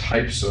what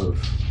types of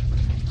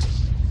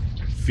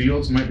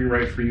fields might be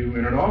right for you,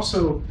 and it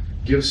also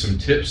gives some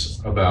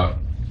tips about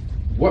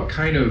what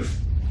kinds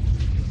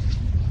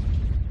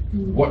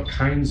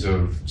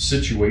of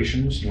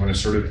situations you want to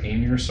sort of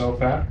aim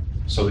yourself at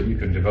so that you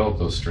can develop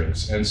those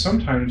strengths, and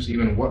sometimes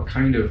even what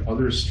kind of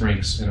other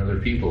strengths in other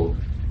people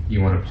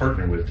you want to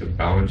partner with to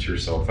balance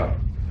yourself out.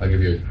 I'll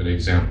give you an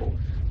example.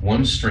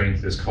 One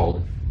strength is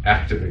called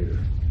activator.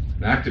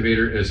 An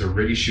activator is a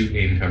ready, shoot,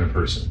 aim kind of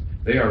person.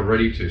 They are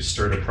ready to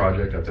start a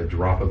project at the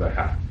drop of a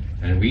hat.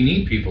 And we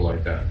need people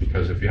like that,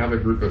 because if you have a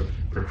group of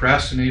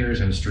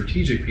procrastinators and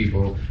strategic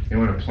people, they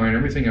want to plan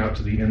everything out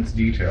to the nth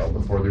detail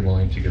before they're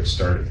willing to get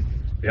started.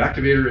 The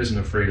activator isn't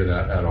afraid of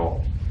that at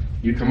all.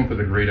 You come up with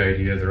a great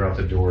idea, they're out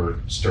the door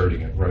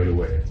starting it right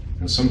away.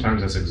 And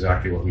sometimes that's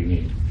exactly what we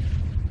need.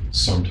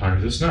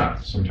 Sometimes it's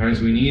not.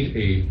 Sometimes we need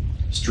a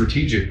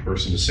strategic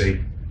person to say,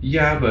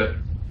 yeah, but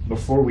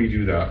before we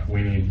do that,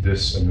 we need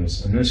this and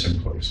this and this in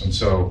place. And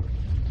so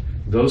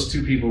those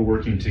two people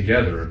working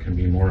together can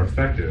be more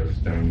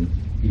effective than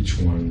each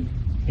one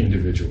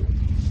individually.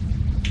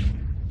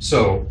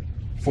 So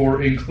for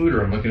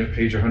includer, I'm looking at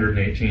page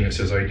 118, it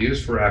says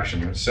ideas for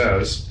action. It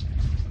says,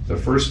 the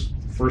first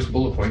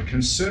bullet point,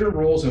 consider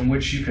roles in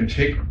which you can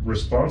take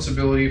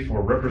responsibility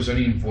for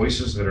representing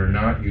voices that are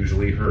not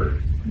usually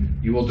heard.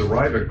 You will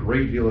derive a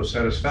great deal of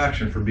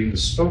satisfaction for being the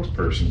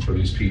spokesperson for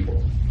these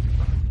people.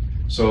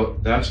 So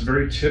that's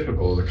very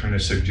typical of the kind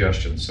of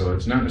suggestion. So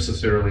it's not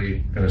necessarily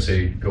going to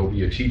say, go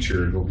be a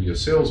teacher, go be a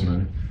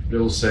salesman.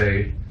 It'll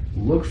say,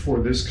 look for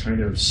this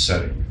kind of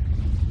setting.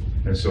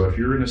 And so if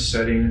you're in a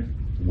setting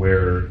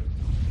where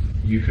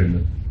you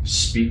can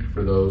speak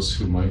for those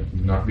who might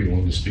not be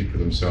willing to speak for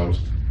themselves,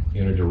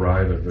 you're going to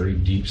derive a very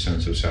deep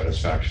sense of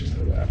satisfaction out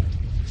of that.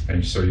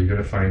 And so you're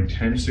going to find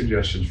 10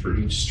 suggestions for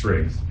each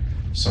strength.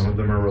 Some of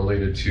them are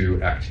related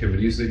to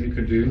activities that you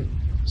could do.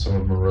 Some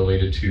of them are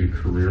related to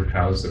career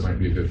paths that might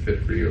be a good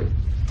fit for you.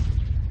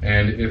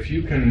 And if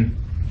you can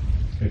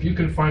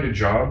find a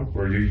job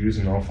where you're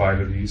using all 5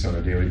 of these on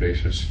a daily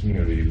basis, you're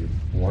going to be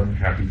one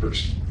happy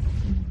person.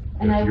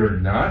 And if you're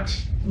not,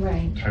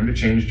 right. Time to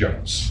change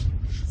jobs.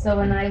 So,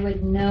 and I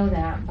would know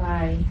that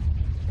by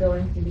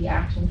going through the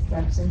action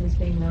steps and just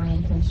being really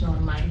intentional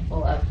and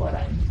mindful of what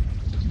I'm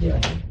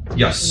doing.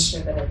 Yes.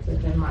 Making sure that it's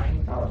within line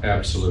with all of this.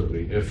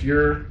 Absolutely. If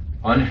you're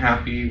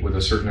unhappy with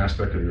a certain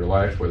aspect of your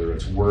life, whether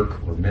it's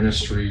work or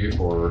ministry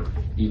or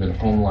even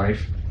home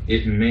life,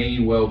 it may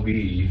well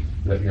be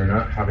that you're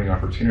not having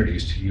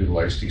opportunities to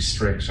utilize these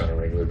strengths on a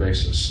regular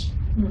basis.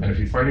 Mm-hmm. And if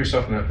you find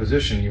yourself in that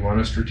position, you want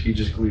to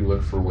strategically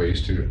look for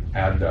ways to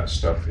add that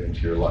stuff into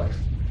your life.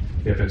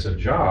 If it's a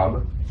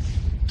job,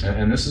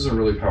 and this is a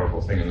really powerful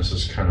thing, and this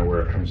is kind of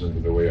where it comes into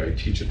the way I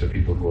teach it to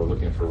people who are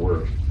looking for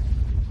work.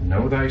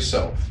 Know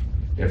thyself.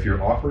 If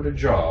you're offered a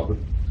job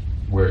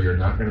where you're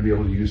not going to be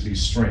able to use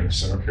these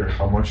strengths, I don't care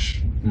how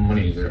much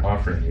money they're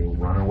offering you,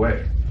 run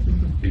away,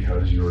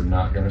 because you're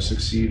not going to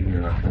succeed and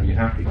you're not going to be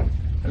happy.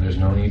 And there's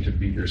no need to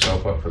beat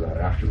yourself up for that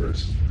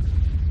afterwards.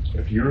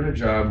 If you're in a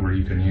job where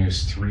you can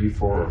use 3,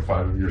 4, or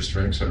 5 of your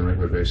strengths on a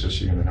regular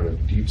basis, you're going to have a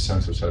deep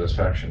sense of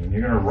satisfaction and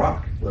you're going to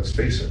rock. Let's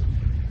face it.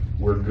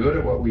 We're good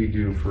at what we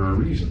do for a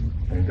reason,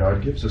 and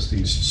God gives us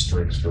these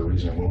strengths for a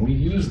reason. When we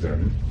use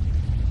them,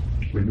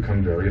 we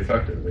become very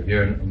effective.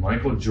 Again,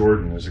 Michael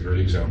Jordan is a great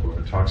example,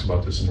 and it talks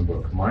about this in the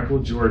book. Michael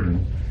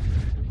Jordan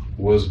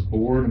was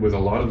born with a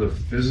lot of the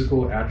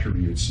physical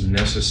attributes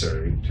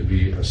necessary to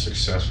be a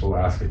successful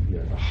athlete. He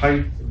had the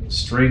height, and the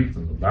strength,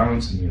 and the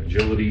balance, and the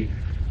agility,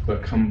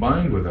 but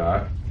combined with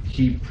that,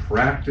 he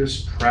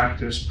practiced.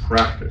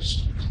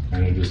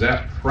 And it is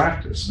that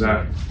practice,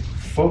 that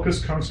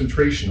focused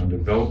concentration on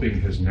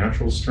developing his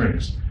natural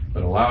strengths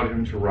that allowed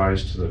him to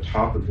rise to the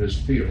top of his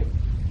field.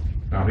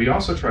 Now, he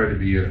also tried to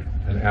be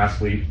an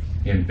athlete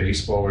in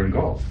baseball or in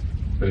golf,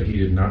 but he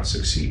did not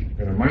succeed.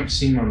 And it might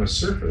seem on the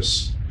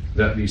surface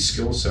that these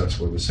skill sets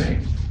were the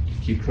same.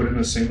 He put in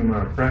the same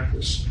amount of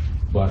practice,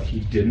 but he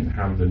didn't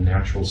have the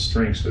natural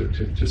strengths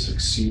to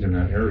succeed in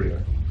that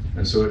area.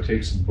 And so it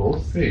takes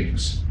both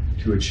things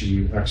to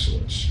achieve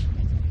excellence.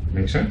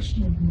 Make sense?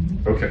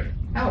 Mm-hmm. Okay.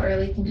 How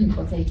early can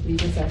people take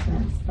these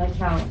assessments? Like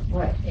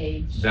what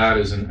age? That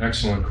is an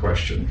excellent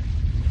question.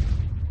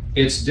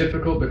 It's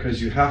difficult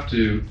because you have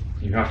to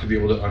be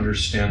able to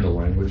understand the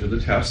language of the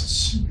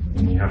tests,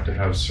 and you have to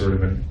have sort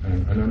of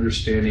an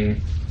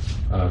understanding,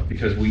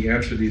 because we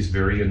answer these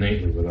very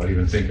innately without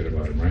even thinking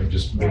about it, right?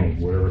 Just boom,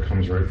 whatever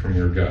comes right from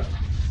your gut.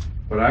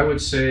 But I would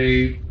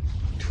say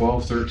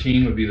 12,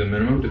 13 would be the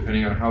minimum,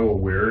 depending on how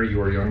aware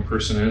your young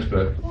person is,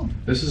 but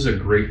this is a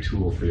great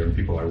tool for young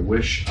people. I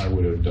wish I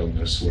would have done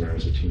this when I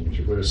was a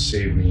teenager. It would have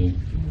saved me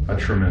a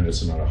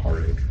tremendous amount of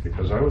heartache,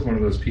 because I was one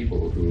of those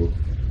people who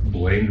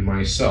blamed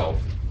myself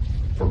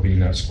for being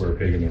that square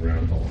peg in the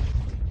round hole.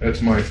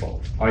 That's my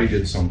fault. I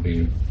did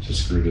something to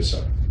screw this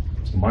up.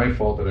 It's my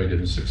fault that I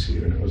didn't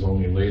succeed, and it was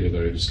only later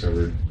that I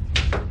discovered,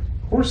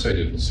 of course I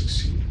didn't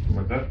succeed.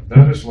 But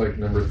that is like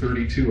number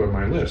 32 on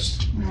my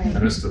list. Right.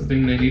 And it's the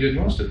thing they needed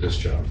most at this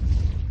job.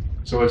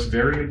 So it's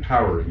very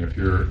empowering if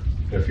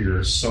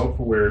you're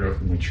self-aware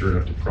enough and mature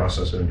enough to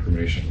process that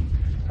information.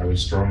 I would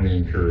strongly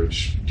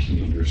encourage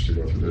teenagers to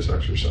go through this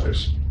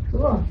exercise.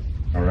 Cool.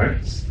 All right?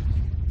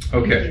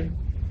 Okay,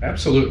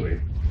 absolutely.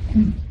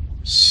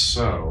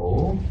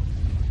 So,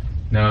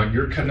 now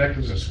your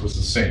connectedness was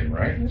the same,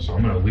 right? So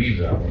I'm going to leave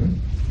that one.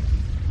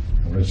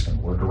 I'm just going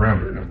to work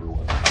around it, number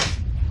 1.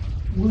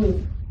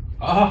 Woo.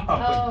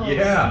 Oh,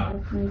 yeah.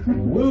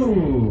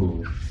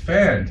 Woo,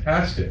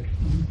 fantastic.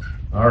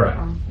 All right,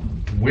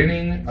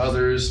 winning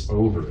others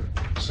over.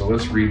 So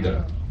let's read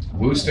that.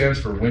 Woo stands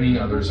for winning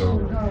others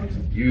over.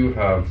 You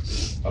have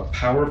a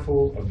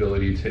powerful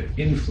ability to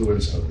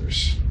influence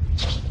others.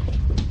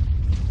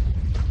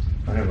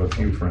 I have a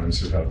few friends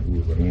who have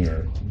woo, and they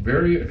are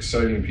very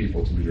exciting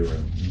people to be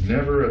around.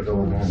 Never a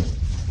dull moment.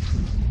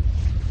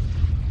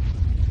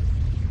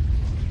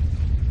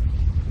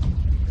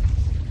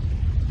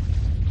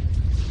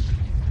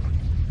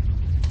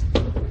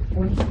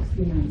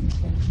 $169.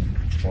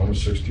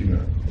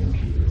 169. Thank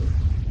you.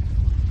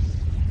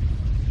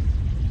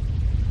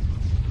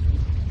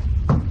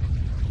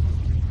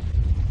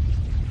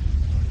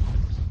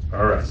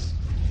 All right.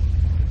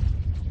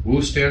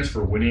 Woo stands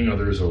for winning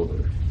others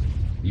over.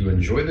 You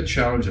enjoy the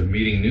challenge of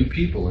meeting new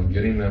people and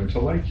getting them to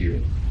like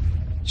you.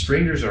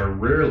 Strangers are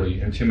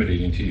rarely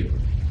intimidating to you.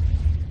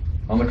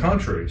 On the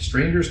contrary,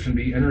 strangers can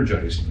be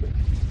energizing.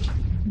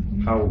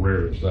 How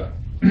rare is that?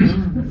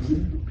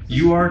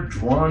 You are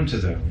drawn to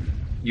them.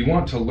 You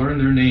want to learn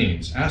their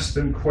names, ask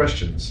them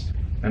questions,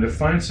 and to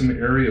find some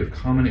area of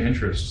common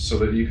interest so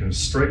that you can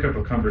strike up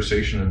a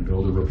conversation and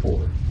build a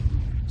rapport.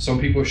 Some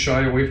people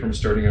shy away from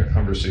starting a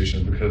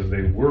conversation because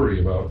they worry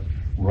about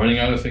running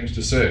out of things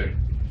to say.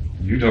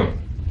 You don't.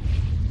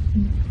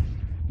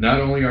 Not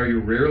only are you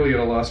rarely at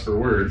a loss for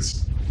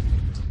words,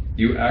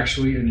 you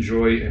actually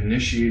enjoy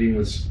initiating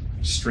with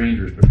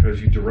strangers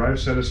because you derive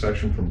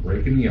satisfaction from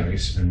breaking the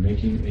ice and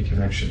making a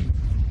connection.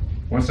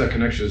 Once that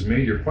connection is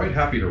made, you're quite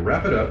happy to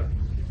wrap it up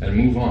and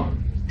move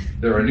on.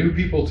 There are new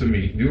people to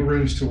meet, new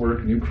rooms to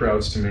work, new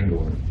crowds to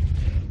mingle in.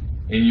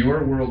 In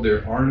your world,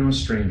 there are no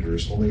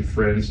strangers, only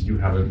friends you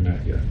haven't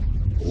met yet.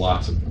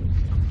 Lots of them.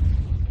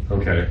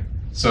 Okay,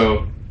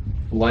 so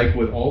like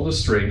with all the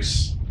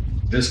strengths,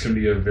 this can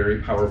be a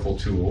very powerful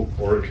tool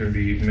or it can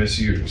be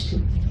misused.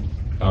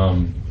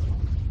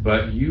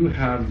 But you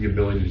have the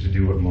ability to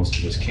do what most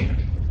of us can't.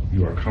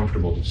 You are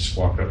comfortable to just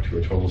walk up to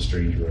a total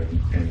stranger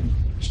and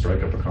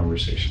strike up a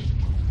conversation.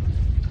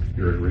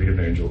 You're a great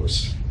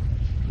evangelist.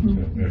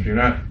 And if you're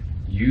not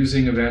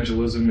using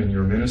evangelism in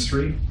your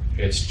ministry,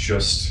 it's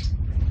just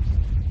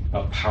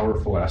a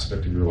powerful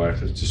aspect of your life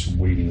that's just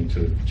waiting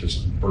to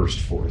just burst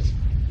forth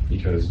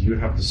because you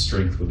have the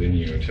strength within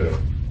you to.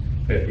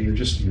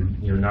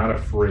 You're not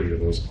afraid of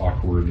those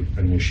awkward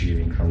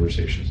initiating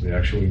conversations. They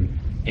actually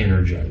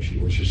energize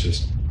you, which is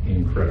just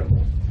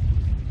incredible.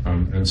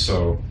 And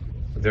so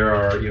there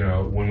are,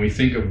 when we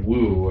think of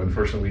woo,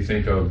 unfortunately we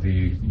think of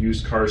the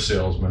used car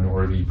salesman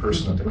or the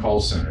person at the call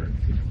center.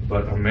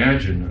 But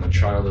imagine a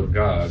child of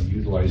God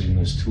utilizing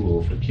this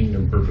tool for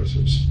kingdom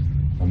purposes.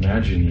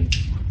 Imagine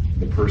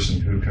the person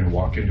who can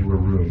walk into a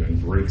room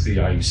and break the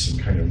ice and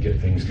kind of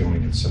get things going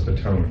and set the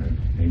tone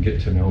and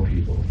get to know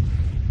people.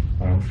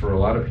 For a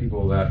lot of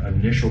people, that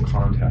initial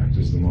contact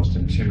is the most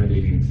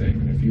intimidating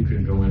thing. And if you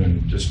can go in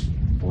and just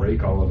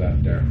break all of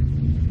that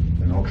down,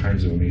 then all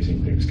kinds of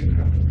amazing things can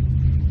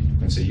happen.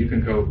 And so you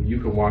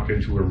can walk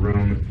into a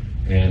room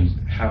and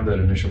have that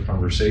initial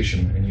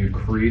conversation, and you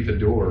create the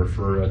door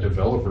for a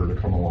developer to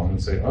come along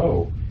and say,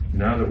 oh,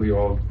 now that we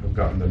all have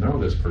gotten to know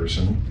this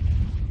person,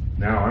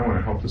 now I want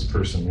to help this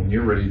person, and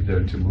you're ready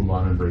to move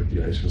on and break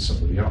the ice with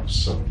somebody else.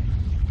 So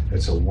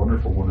it's a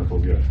wonderful, wonderful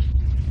gift.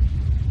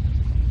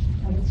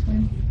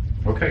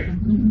 Okay,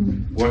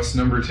 what's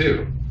number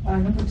 2?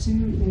 Number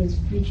 2 is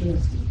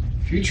futuristic.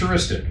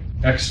 Futuristic,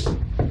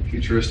 excellent.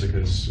 Futuristic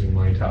is in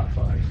my top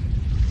 5.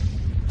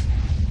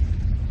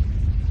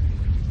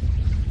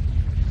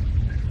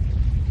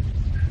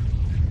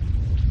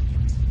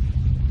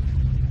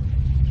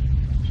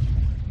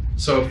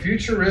 So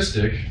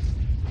futuristic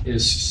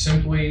is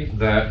simply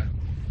that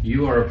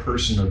you are a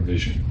person of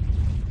vision.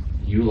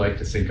 You like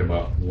to think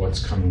about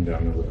what's coming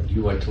down the road.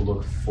 You like to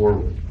look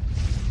forward.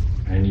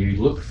 And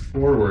you look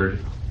forward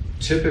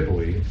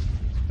typically,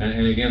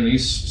 and again,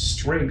 these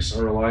strengths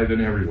are alive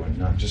in everyone,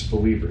 not just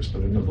believers,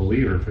 but in the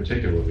believer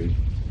particularly,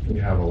 we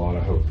have a lot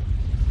of hope.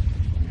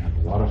 We have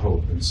a lot of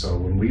hope. And so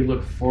when we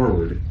look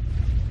forward,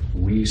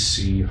 we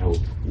see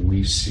hope.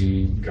 We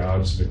see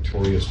God's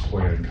victorious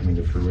plan coming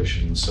to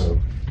fruition. So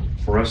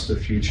for us, the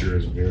future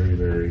is very,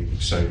 very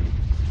exciting.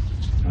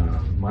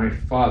 My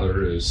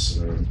father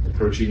is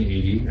approaching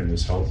 80, and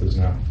his health is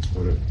not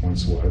what it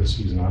once was.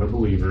 He's not a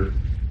believer.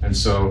 And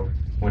so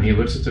when he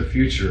looks at the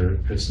future,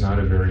 it's not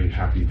a very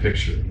happy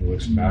picture. He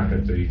looks back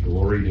at the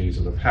glory days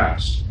of the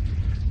past.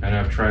 And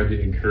I've tried to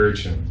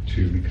encourage him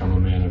to become a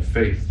man of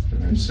faith.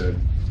 And I've said,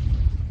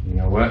 you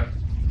know what?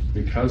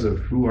 because of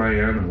who I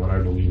am and what I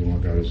believe and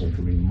what God has done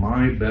for me,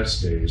 my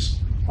best days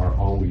are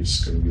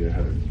always going to be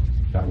ahead of me.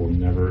 That will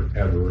never,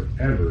 ever,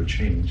 ever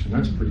change. And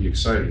that's pretty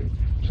exciting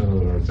to know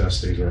that our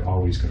best days are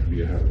always going to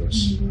be ahead of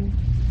us. Mm-hmm.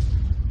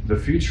 The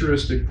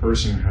futuristic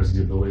person has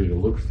the ability to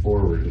look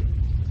forward,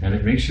 and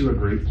it makes you a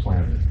great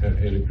planner.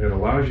 It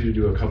allows you to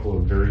do a couple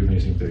of very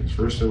amazing things.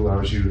 First, it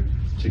allows you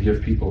to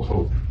give people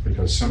hope,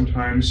 because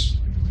sometimes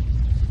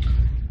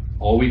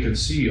all we can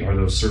see are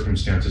those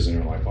circumstances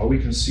in our life. All we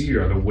can see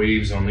are the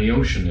waves on the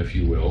ocean, if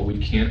you will. We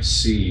can't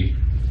see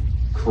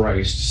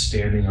Christ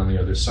standing on the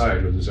other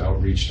side with his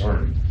outreached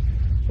arm.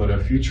 But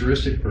a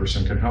futuristic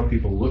person can help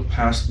people look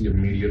past the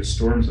immediate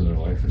storms in their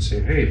life and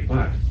say, hey,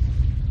 but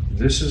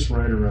this is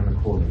right around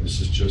the corner.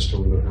 This is just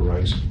over the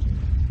horizon.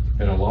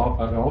 It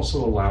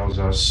also allows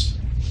us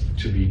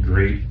to be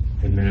great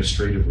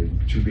administratively,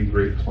 to be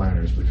great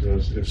planners,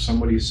 because if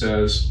somebody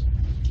says,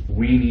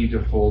 we need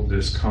to hold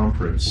this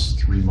conference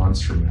 3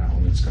 months from now,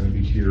 and it's going to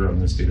be here on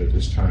this date at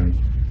this time,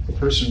 the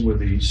person with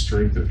the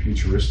strength of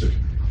futuristic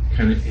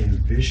can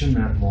envision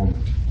that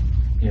moment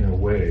in a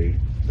way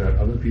that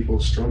other people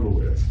struggle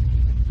with.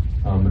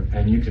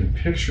 And you can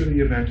picture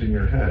the event in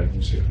your head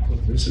and say, oh,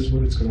 this is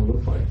what it's going to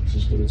look like. This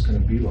is what it's going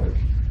to be like.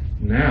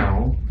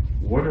 Now,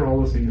 what are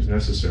all the things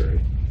necessary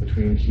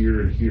between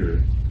here and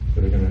here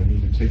that are going to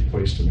need to take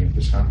place to make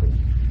this happen?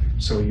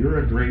 So you're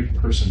a great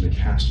person to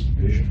cast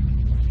vision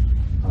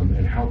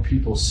and help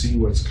people see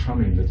what's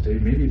coming that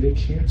maybe they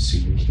can't see.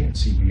 They can't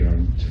see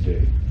beyond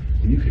today.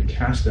 And you can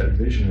cast that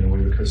vision in a way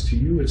because to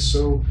you it's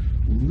so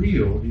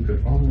real you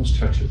can almost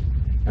touch it.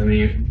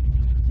 And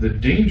the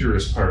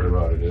dangerous part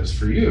about it is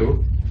for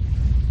you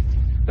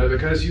that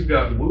because you've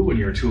got woo in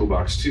your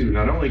toolbox too,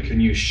 not only can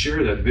you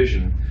share that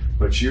vision,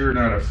 but you're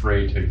not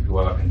afraid to go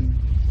out and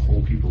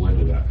pull people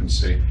into that and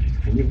say,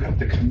 and you've got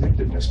the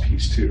connectedness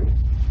piece too.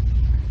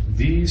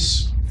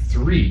 These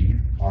three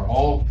are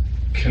all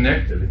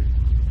connected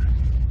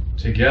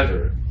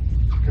together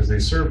because they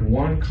serve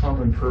one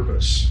common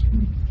purpose,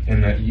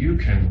 in that you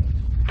can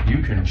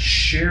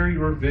share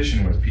your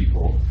vision with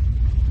people,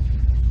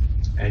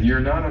 and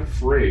you're not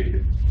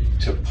afraid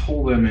to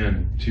pull them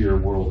in to your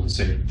world and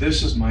say,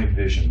 this is my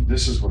vision,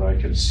 this is what I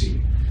can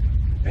see.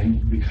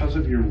 And because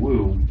of your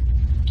woo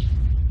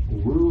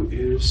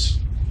is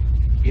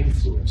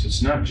influence.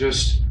 It's not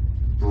just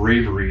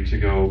bravery to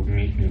go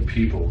meet new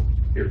people.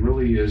 It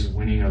really is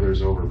winning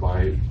others over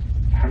by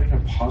having a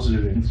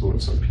positive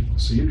influence on people.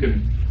 So you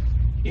can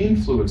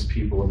influence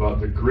people about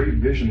the great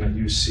vision that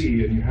you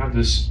see, and you have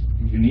this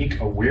unique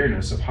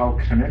awareness of how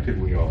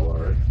connected we all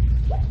are.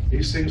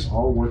 These things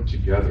all work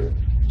together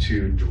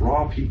to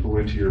draw people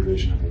into your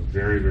vision in a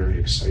very, very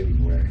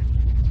exciting way.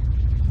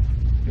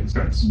 Make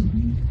sense?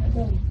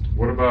 Mm-hmm.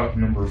 What about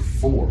number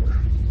 4?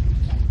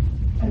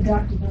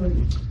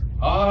 Adaptability.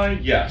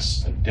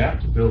 Yes,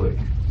 adaptability.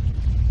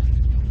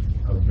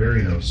 A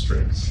very nice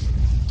strength.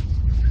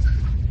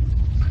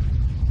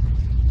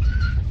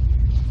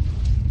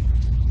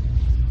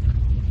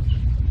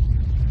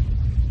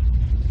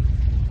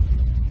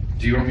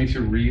 Do you want me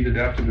to read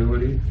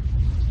adaptability?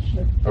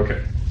 Sure.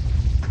 Okay.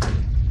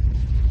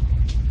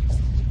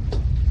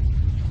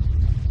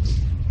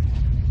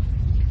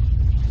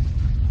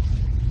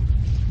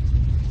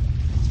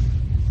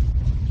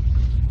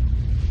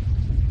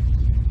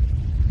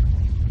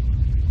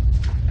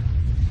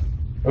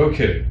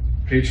 Okay,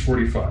 page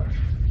 45.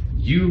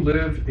 You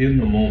live in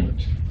the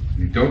moment.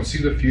 You don't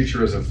see the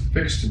future as a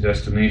fixed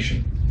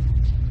destination.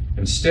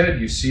 Instead,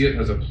 you see it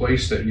as a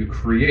place that you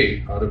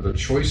create out of the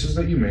choices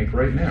that you make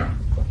right now.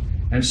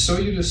 And so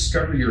you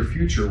discover your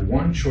future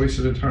one choice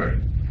at a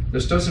time.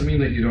 This doesn't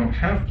mean that you don't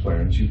have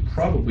plans, you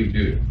probably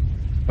do.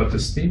 But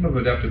this theme of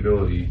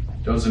adaptability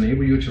does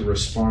enable you to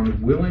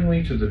respond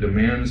willingly to the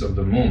demands of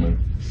the moment,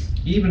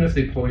 even if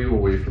they pull you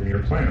away from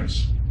your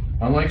plans.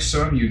 Unlike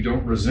some, you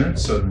don't resent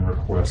sudden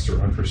requests or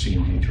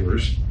unforeseen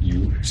detours,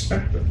 you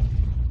expect them.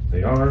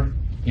 They are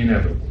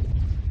inevitable.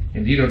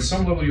 Indeed, on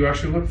some level, you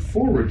actually look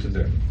forward to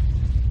them.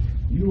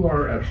 You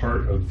are at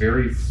heart a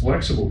very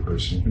flexible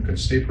person who can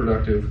stay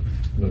productive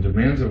when the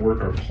demands of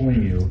work are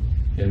pulling you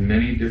in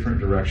many different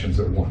directions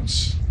at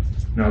once.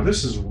 Now,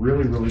 this is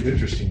really, really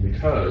interesting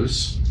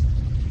because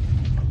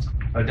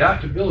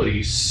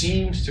adaptability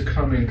seems to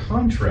come in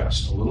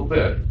contrast a little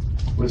bit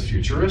with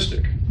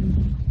futuristic.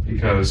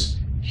 Because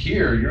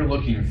here you're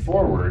looking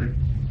forward,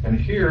 and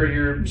here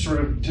you're sort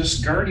of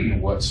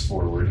discarding what's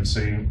forward and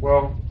saying,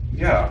 well,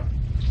 yeah,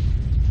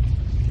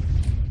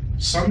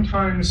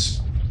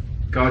 sometimes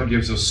God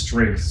gives us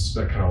strengths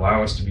that can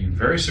allow us to be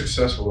very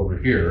successful over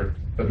here,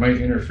 but might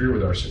interfere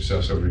with our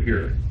success over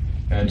here.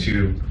 And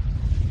to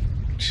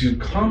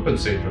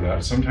compensate for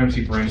that, sometimes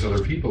he brings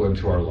other people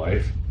into our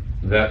life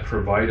that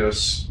provide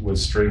us with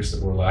strengths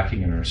that we're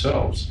lacking in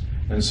ourselves.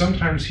 And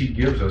sometimes he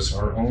gives us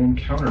our own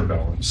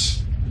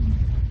counterbalance.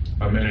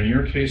 And in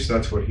your case,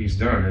 that's what he's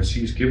done, is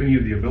he's given you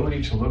the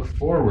ability to look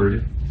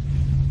forward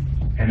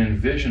and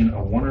envision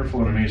a wonderful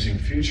and amazing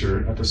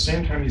future. At the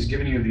same time, he's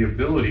given you the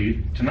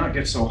ability to not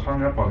get so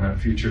hung up on that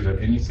future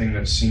that anything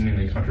that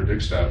seemingly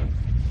contradicts that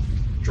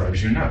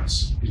drives you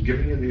nuts. He's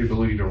giving you the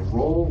ability to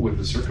roll with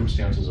the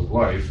circumstances of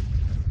life,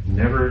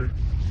 never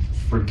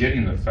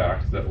forgetting the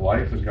fact that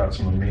life has got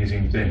some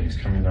amazing things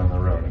coming down the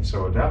road. And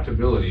so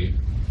adaptability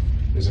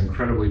is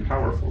incredibly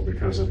powerful,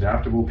 because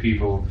adaptable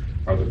people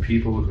are the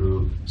people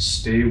who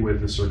stay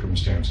with the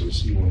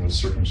circumstances, even when the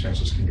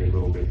circumstances can get a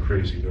little bit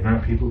crazy. They're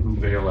not people who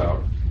bail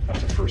out at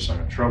the first sign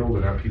of trouble.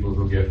 They're not people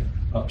who get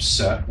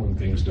upset when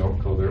things don't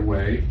go their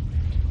way.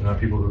 They're not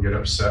people who get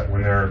upset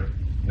when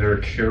their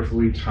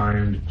carefully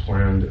timed,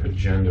 planned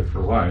agenda for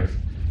life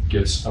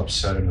gets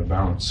upset in the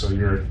balance. So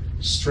your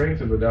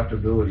strength of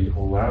adaptability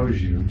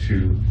allows you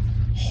to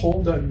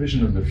hold that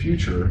vision of the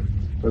future,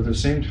 but at the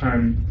same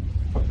time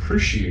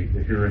appreciate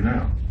the here and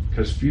now.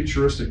 Because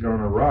futuristic gone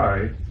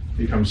awry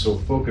becomes so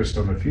focused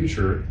on the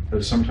future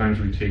that sometimes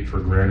we take for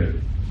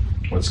granted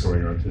what's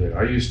going on today.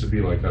 I used to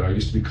be like that. I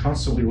used to be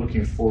constantly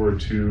looking forward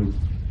to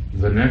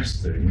the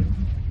next thing,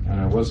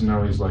 and I wasn't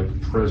always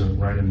like present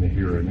right in the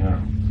here and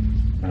now.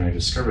 And I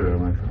discovered that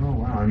I'm like, oh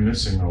wow, I'm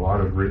missing a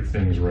lot of great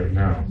things right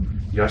now.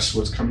 Yes,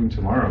 what's coming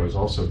tomorrow is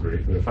also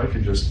great, but if I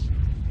could just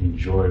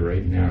enjoy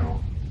right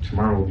now,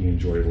 tomorrow will be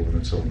enjoyable in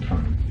its own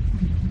time.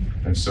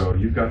 And so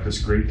you've got this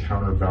great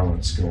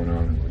counterbalance going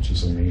on, which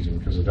is amazing,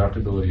 because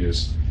adaptability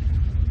is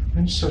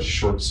in such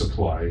short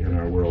supply in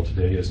our world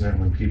today, isn't it?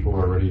 When people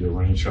are ready to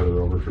run each other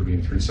over for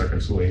being 3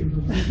 seconds late.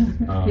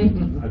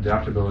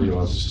 Adaptability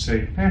allows us to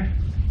say,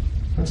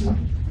 that's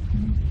fine.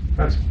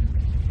 That's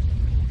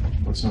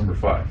fine. What's number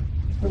 5?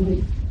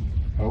 Belief.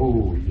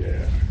 Oh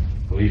yeah,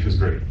 belief is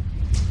great.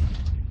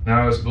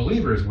 Now as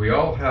believers, we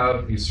all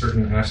have a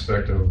certain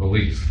aspect of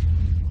belief.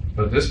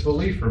 But this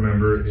belief,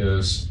 remember,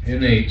 is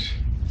innate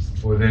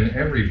within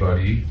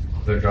everybody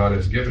that God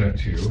has given it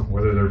to,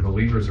 whether they're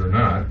believers or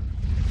not.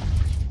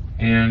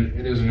 And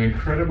it is an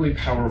incredibly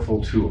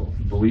powerful tool.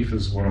 Belief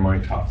is one of my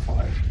top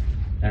 5.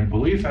 And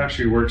belief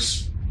actually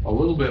works a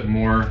little bit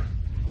more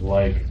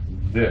like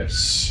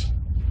this,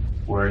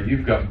 where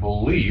you've got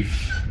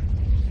belief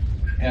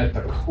at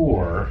the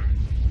core,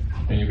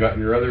 and you've got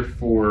your other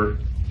 4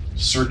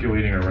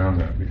 circulating around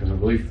that, because a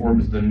belief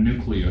forms the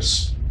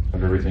nucleus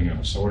of everything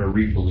else. I want to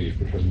read belief,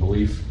 because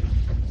belief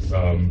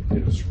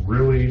is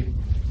really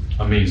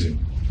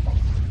amazing.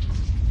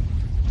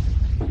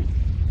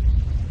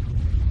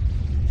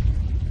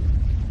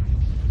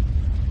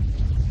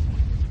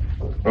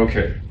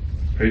 Okay,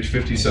 page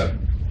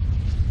 57.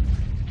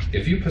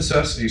 If you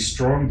possess a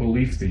strong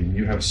belief theme,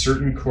 you have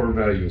certain core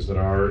values that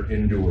are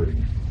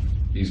enduring.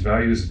 These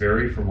values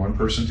vary from one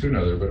person to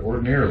another, but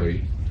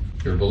ordinarily,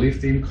 your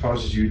belief theme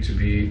causes you to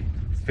be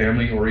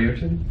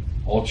family-oriented,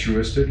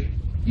 altruistic,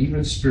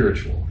 even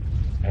spiritual,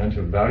 and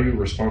to value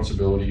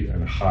responsibility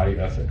and high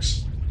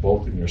ethics,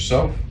 both in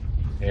yourself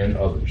and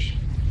others.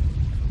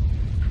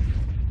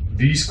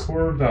 These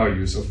core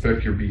values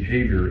affect your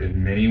behavior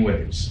in many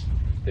ways.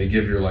 They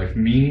give your life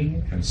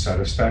meaning and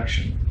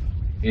satisfaction.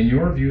 In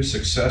your view,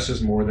 success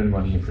is more than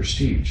money and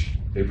prestige.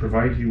 They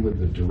provide you with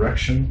the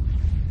direction,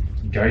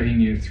 guiding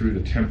you through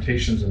the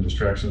temptations and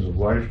distractions of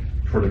life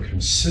toward a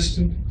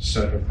consistent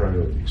set of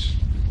priorities.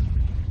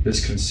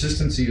 This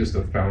consistency is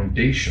the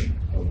foundation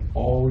of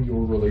all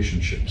your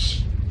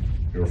relationships.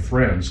 Your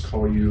friends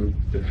call you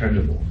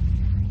dependable.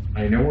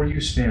 I know where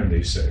you stand,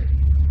 they say.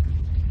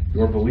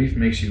 Your belief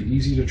makes you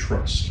easy to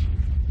trust.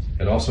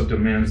 It also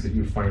demands that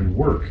you find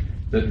work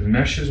that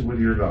meshes with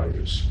your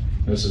values.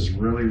 This is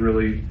really,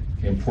 really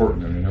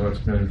important, and I know it's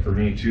been for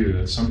me too,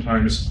 that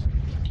sometimes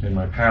in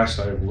my past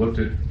I've looked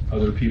at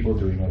other people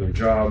doing other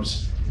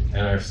jobs,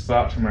 and I've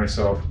thought to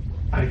myself,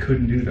 I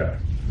couldn't do that.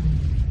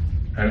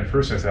 And at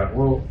first I thought,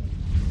 well,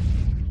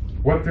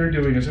 what they're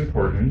doing is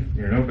important,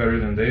 you're no better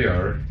than they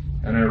are,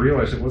 and I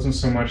realized it wasn't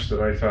so much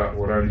that I thought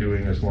what I'm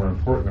doing is more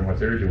important than what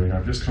they're doing.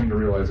 I've just come to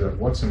realize that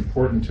what's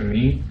important to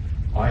me,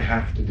 I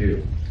have to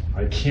do.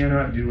 I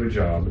cannot do a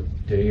job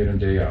day in and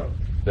day out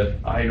that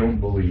I don't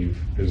believe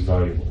is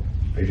valuable.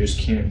 I just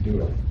can't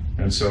do it.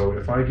 And so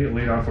if I get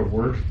laid off of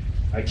work,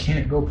 I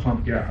can't go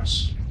pump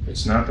gas.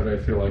 It's not that I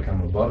feel like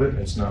I'm above it.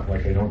 It's not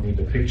like I don't need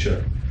the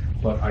paycheck,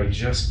 but I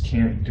just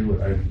can't do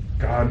it.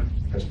 God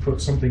has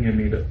put something in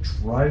me that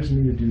drives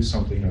me to do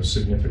something of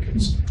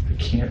significance. I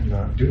can't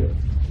not do it.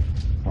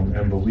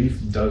 And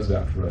belief does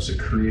that for us. It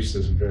creates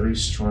this very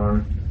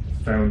strong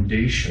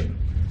foundation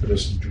that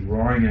is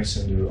drawing us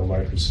into a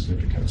life of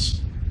significance.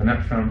 And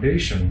that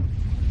foundation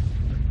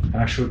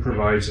actually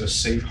provides a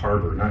safe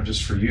harbor, not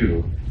just for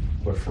you,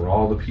 but for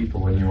all the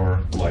people in your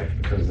life,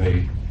 because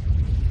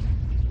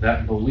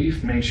that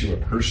belief makes you a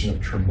person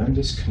of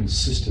tremendous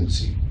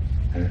consistency,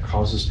 and it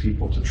causes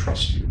people to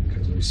trust you,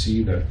 because they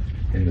see that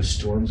in the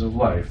storms of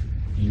life,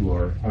 you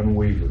are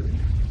unwavering.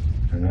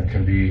 And that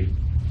can be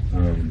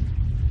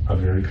a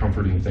very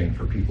comforting thing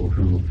for people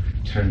who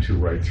tend to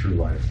ride through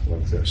life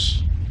like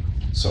this.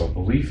 So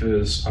belief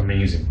is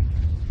amazing.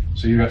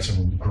 So you've got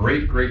some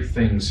great, great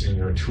things in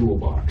your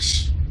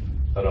toolbox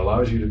that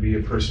allows you to be a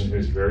person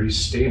who's very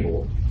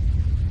stable,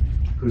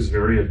 who's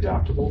very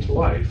adaptable to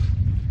life,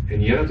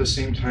 and yet at the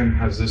same time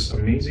has this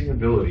amazing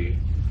ability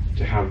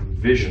to have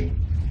vision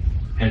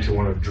and to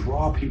want to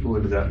draw people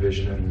into that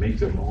vision and make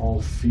them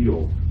all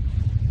feel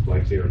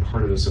like they are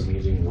part of this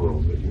amazing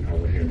world that you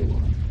have a handle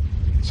on.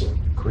 So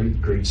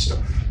great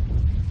stuff.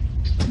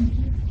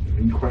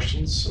 Any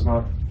questions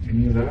about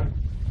any of that?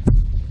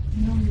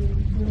 No, you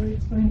really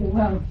explained it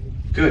well.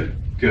 Good.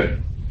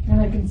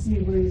 And I can see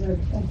where he's at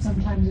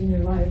some times in your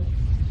life,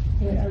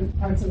 there are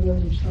parts of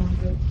those are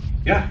stronger.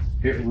 Yeah,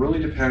 it really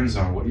depends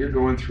on what you're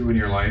going through in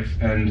your life,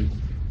 and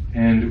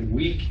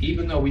we,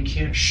 even though we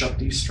can't shut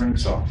these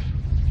strengths off,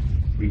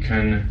 we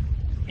can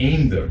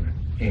aim them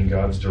in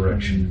God's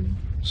direction.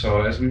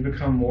 So as we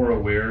become more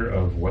aware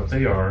of what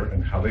they are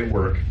and how they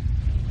work,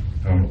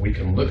 we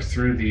can look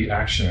through the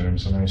action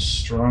items, and I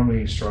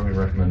strongly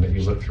recommend that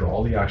you look through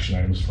all the action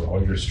items for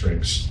all your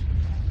strengths,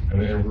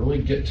 and then really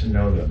get to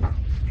know them.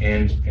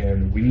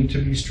 And we need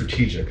to be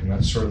strategic, and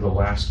that's sort of the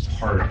last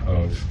part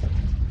of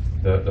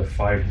the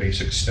 5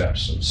 basic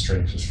steps of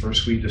strengths. Is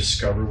first we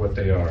discover what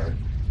they are,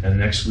 and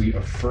next we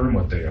affirm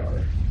what they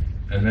are.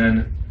 And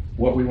then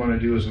what we want to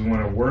do is we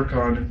want to work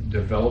on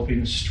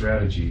developing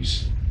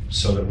strategies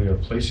so that we are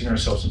placing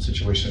ourselves in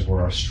situations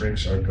where our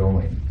strengths are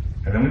going.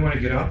 And then we want to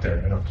get out there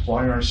and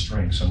apply our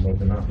strengths and live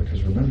them out,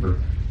 because remember,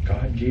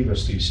 God gave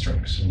us these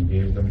strengths and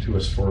gave them to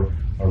us for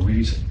a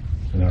reason,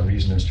 and that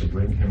reason is to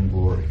bring Him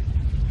glory.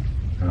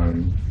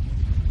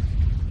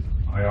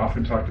 I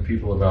often talk to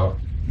people about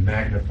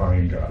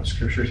magnifying God.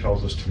 Scripture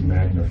tells us to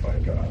magnify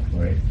God,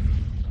 right?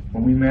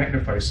 When we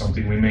magnify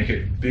something, we make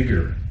it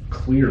bigger,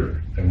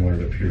 clearer than what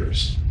it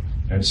appears.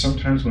 And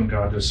sometimes when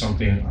God does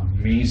something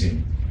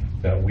amazing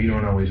that we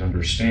don't always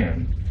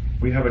understand,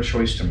 we have a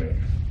choice to make.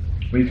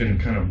 We can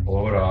kind of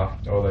blow it off,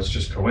 oh, that's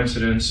just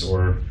coincidence,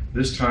 or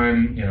this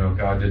time,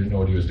 God didn't know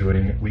what He was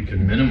doing. We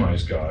can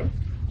minimize God,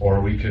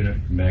 or we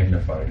can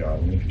magnify God.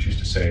 And we can choose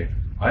to say,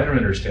 I don't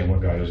understand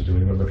what God is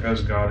doing, but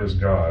because God is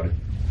God,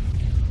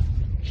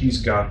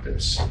 He's got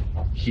this.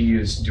 He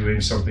is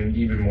doing something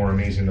even more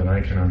amazing than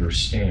I can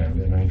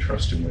understand, and I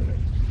trust Him with it.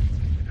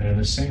 And in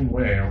the same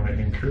way, I want to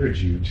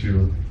encourage you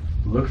to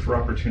look for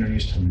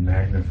opportunities to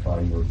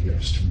magnify your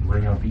gifts, to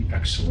bring out the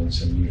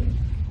excellence in you.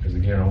 Because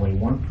again, only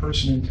one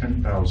person in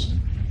 10,000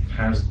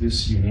 has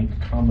this unique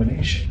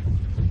combination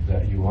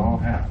that you all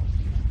have.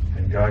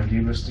 And God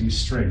gave us these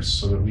strengths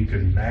so that we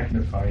could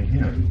magnify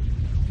Him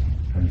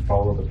and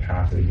follow the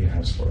path that He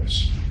has for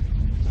us.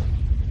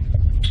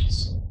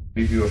 So, I'll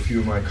leave you a few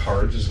of my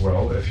cards as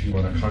well if you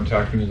want to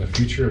contact me in the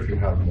future if you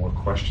have more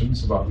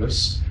questions about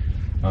this.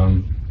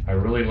 I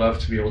really love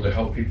to be able to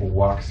help people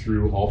walk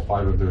through all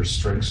 5 of their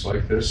strengths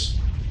like this.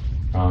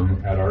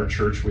 At our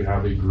church, we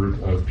have a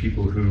group of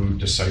people who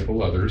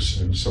disciple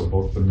others, and so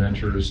both the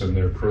mentors and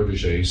their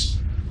proteges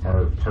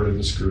are part of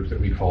this group that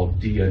we call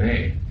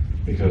DNA,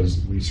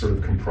 because we sort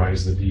of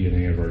comprise the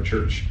DNA of our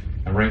church.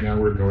 And right now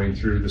we're going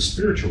through the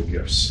spiritual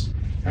gifts,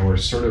 and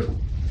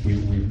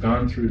we've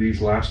gone through these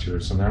last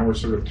year, so now we're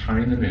sort of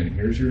tying them in.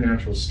 Here's your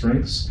natural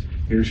strengths,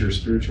 here's your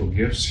spiritual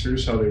gifts,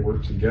 here's how they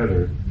work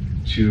together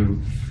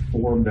to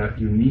form that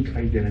unique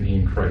identity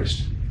in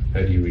Christ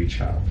that you each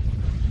have.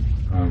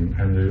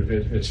 And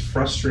it's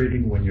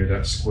frustrating when you're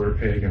that square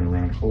peg in a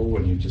round hole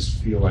and you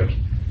just feel like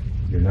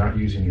you're not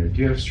using your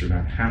gifts, you're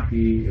not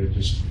happy.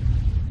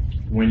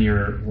 When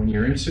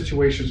you're in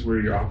situations where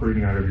you're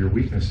operating out of your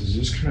weaknesses, it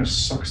just kind of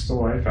sucks the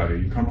life out of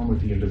you. You come home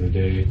at the end of the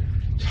day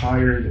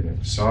tired and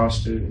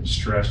exhausted and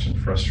stressed and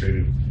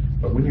frustrated.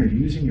 But when you're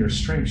using your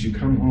strengths, you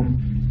come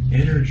home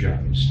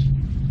energized.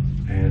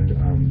 And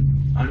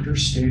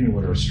understanding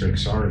what our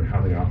strengths are and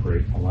how they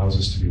operate allows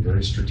us to be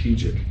very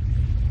strategic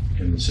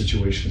in the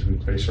situations we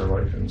place our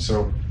life in.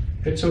 So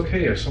it's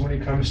okay if somebody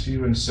comes to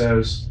you and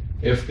says,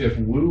 if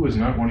woo is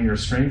not one of your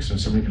strengths, and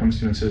somebody comes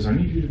to you and says, I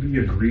need you to be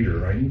a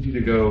greeter, I need you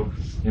to go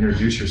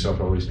introduce yourself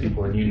to all these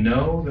people, and you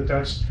know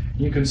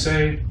you can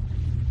say,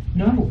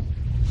 no.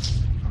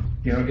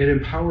 It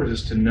empowers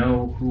us to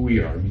know who we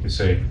are. You can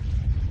say,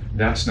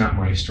 that's not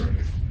my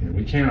strength.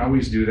 We can't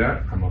always do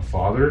that. I'm a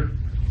father.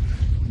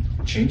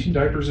 Changing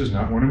diapers is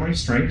not one of my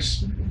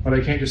strengths, but I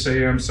can't just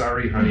say, I'm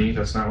sorry, honey,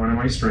 that's not one of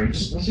my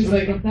strengths. She's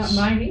like, it's not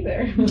mine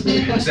either.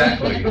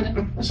 Exactly.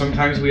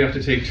 Sometimes we have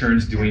to take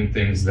turns doing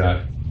things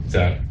that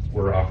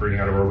we're operating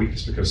out of our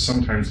weakness, because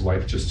sometimes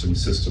life just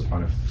insists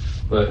upon it.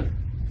 But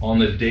on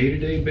the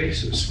day-to-day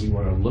basis, we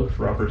want to look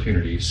for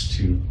opportunities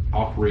to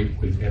operate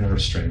within our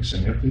strengths.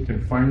 And if we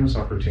can find those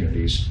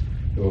opportunities,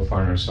 we'll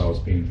find ourselves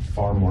being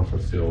far more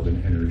fulfilled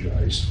and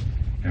energized.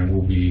 And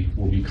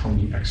we'll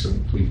become the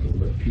excellent people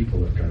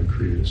that God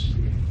created us to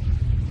be.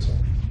 So,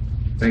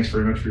 thanks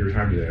very much for your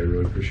time today. I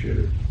really appreciate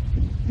it.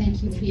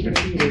 Thank you, Peter.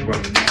 You're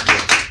welcome.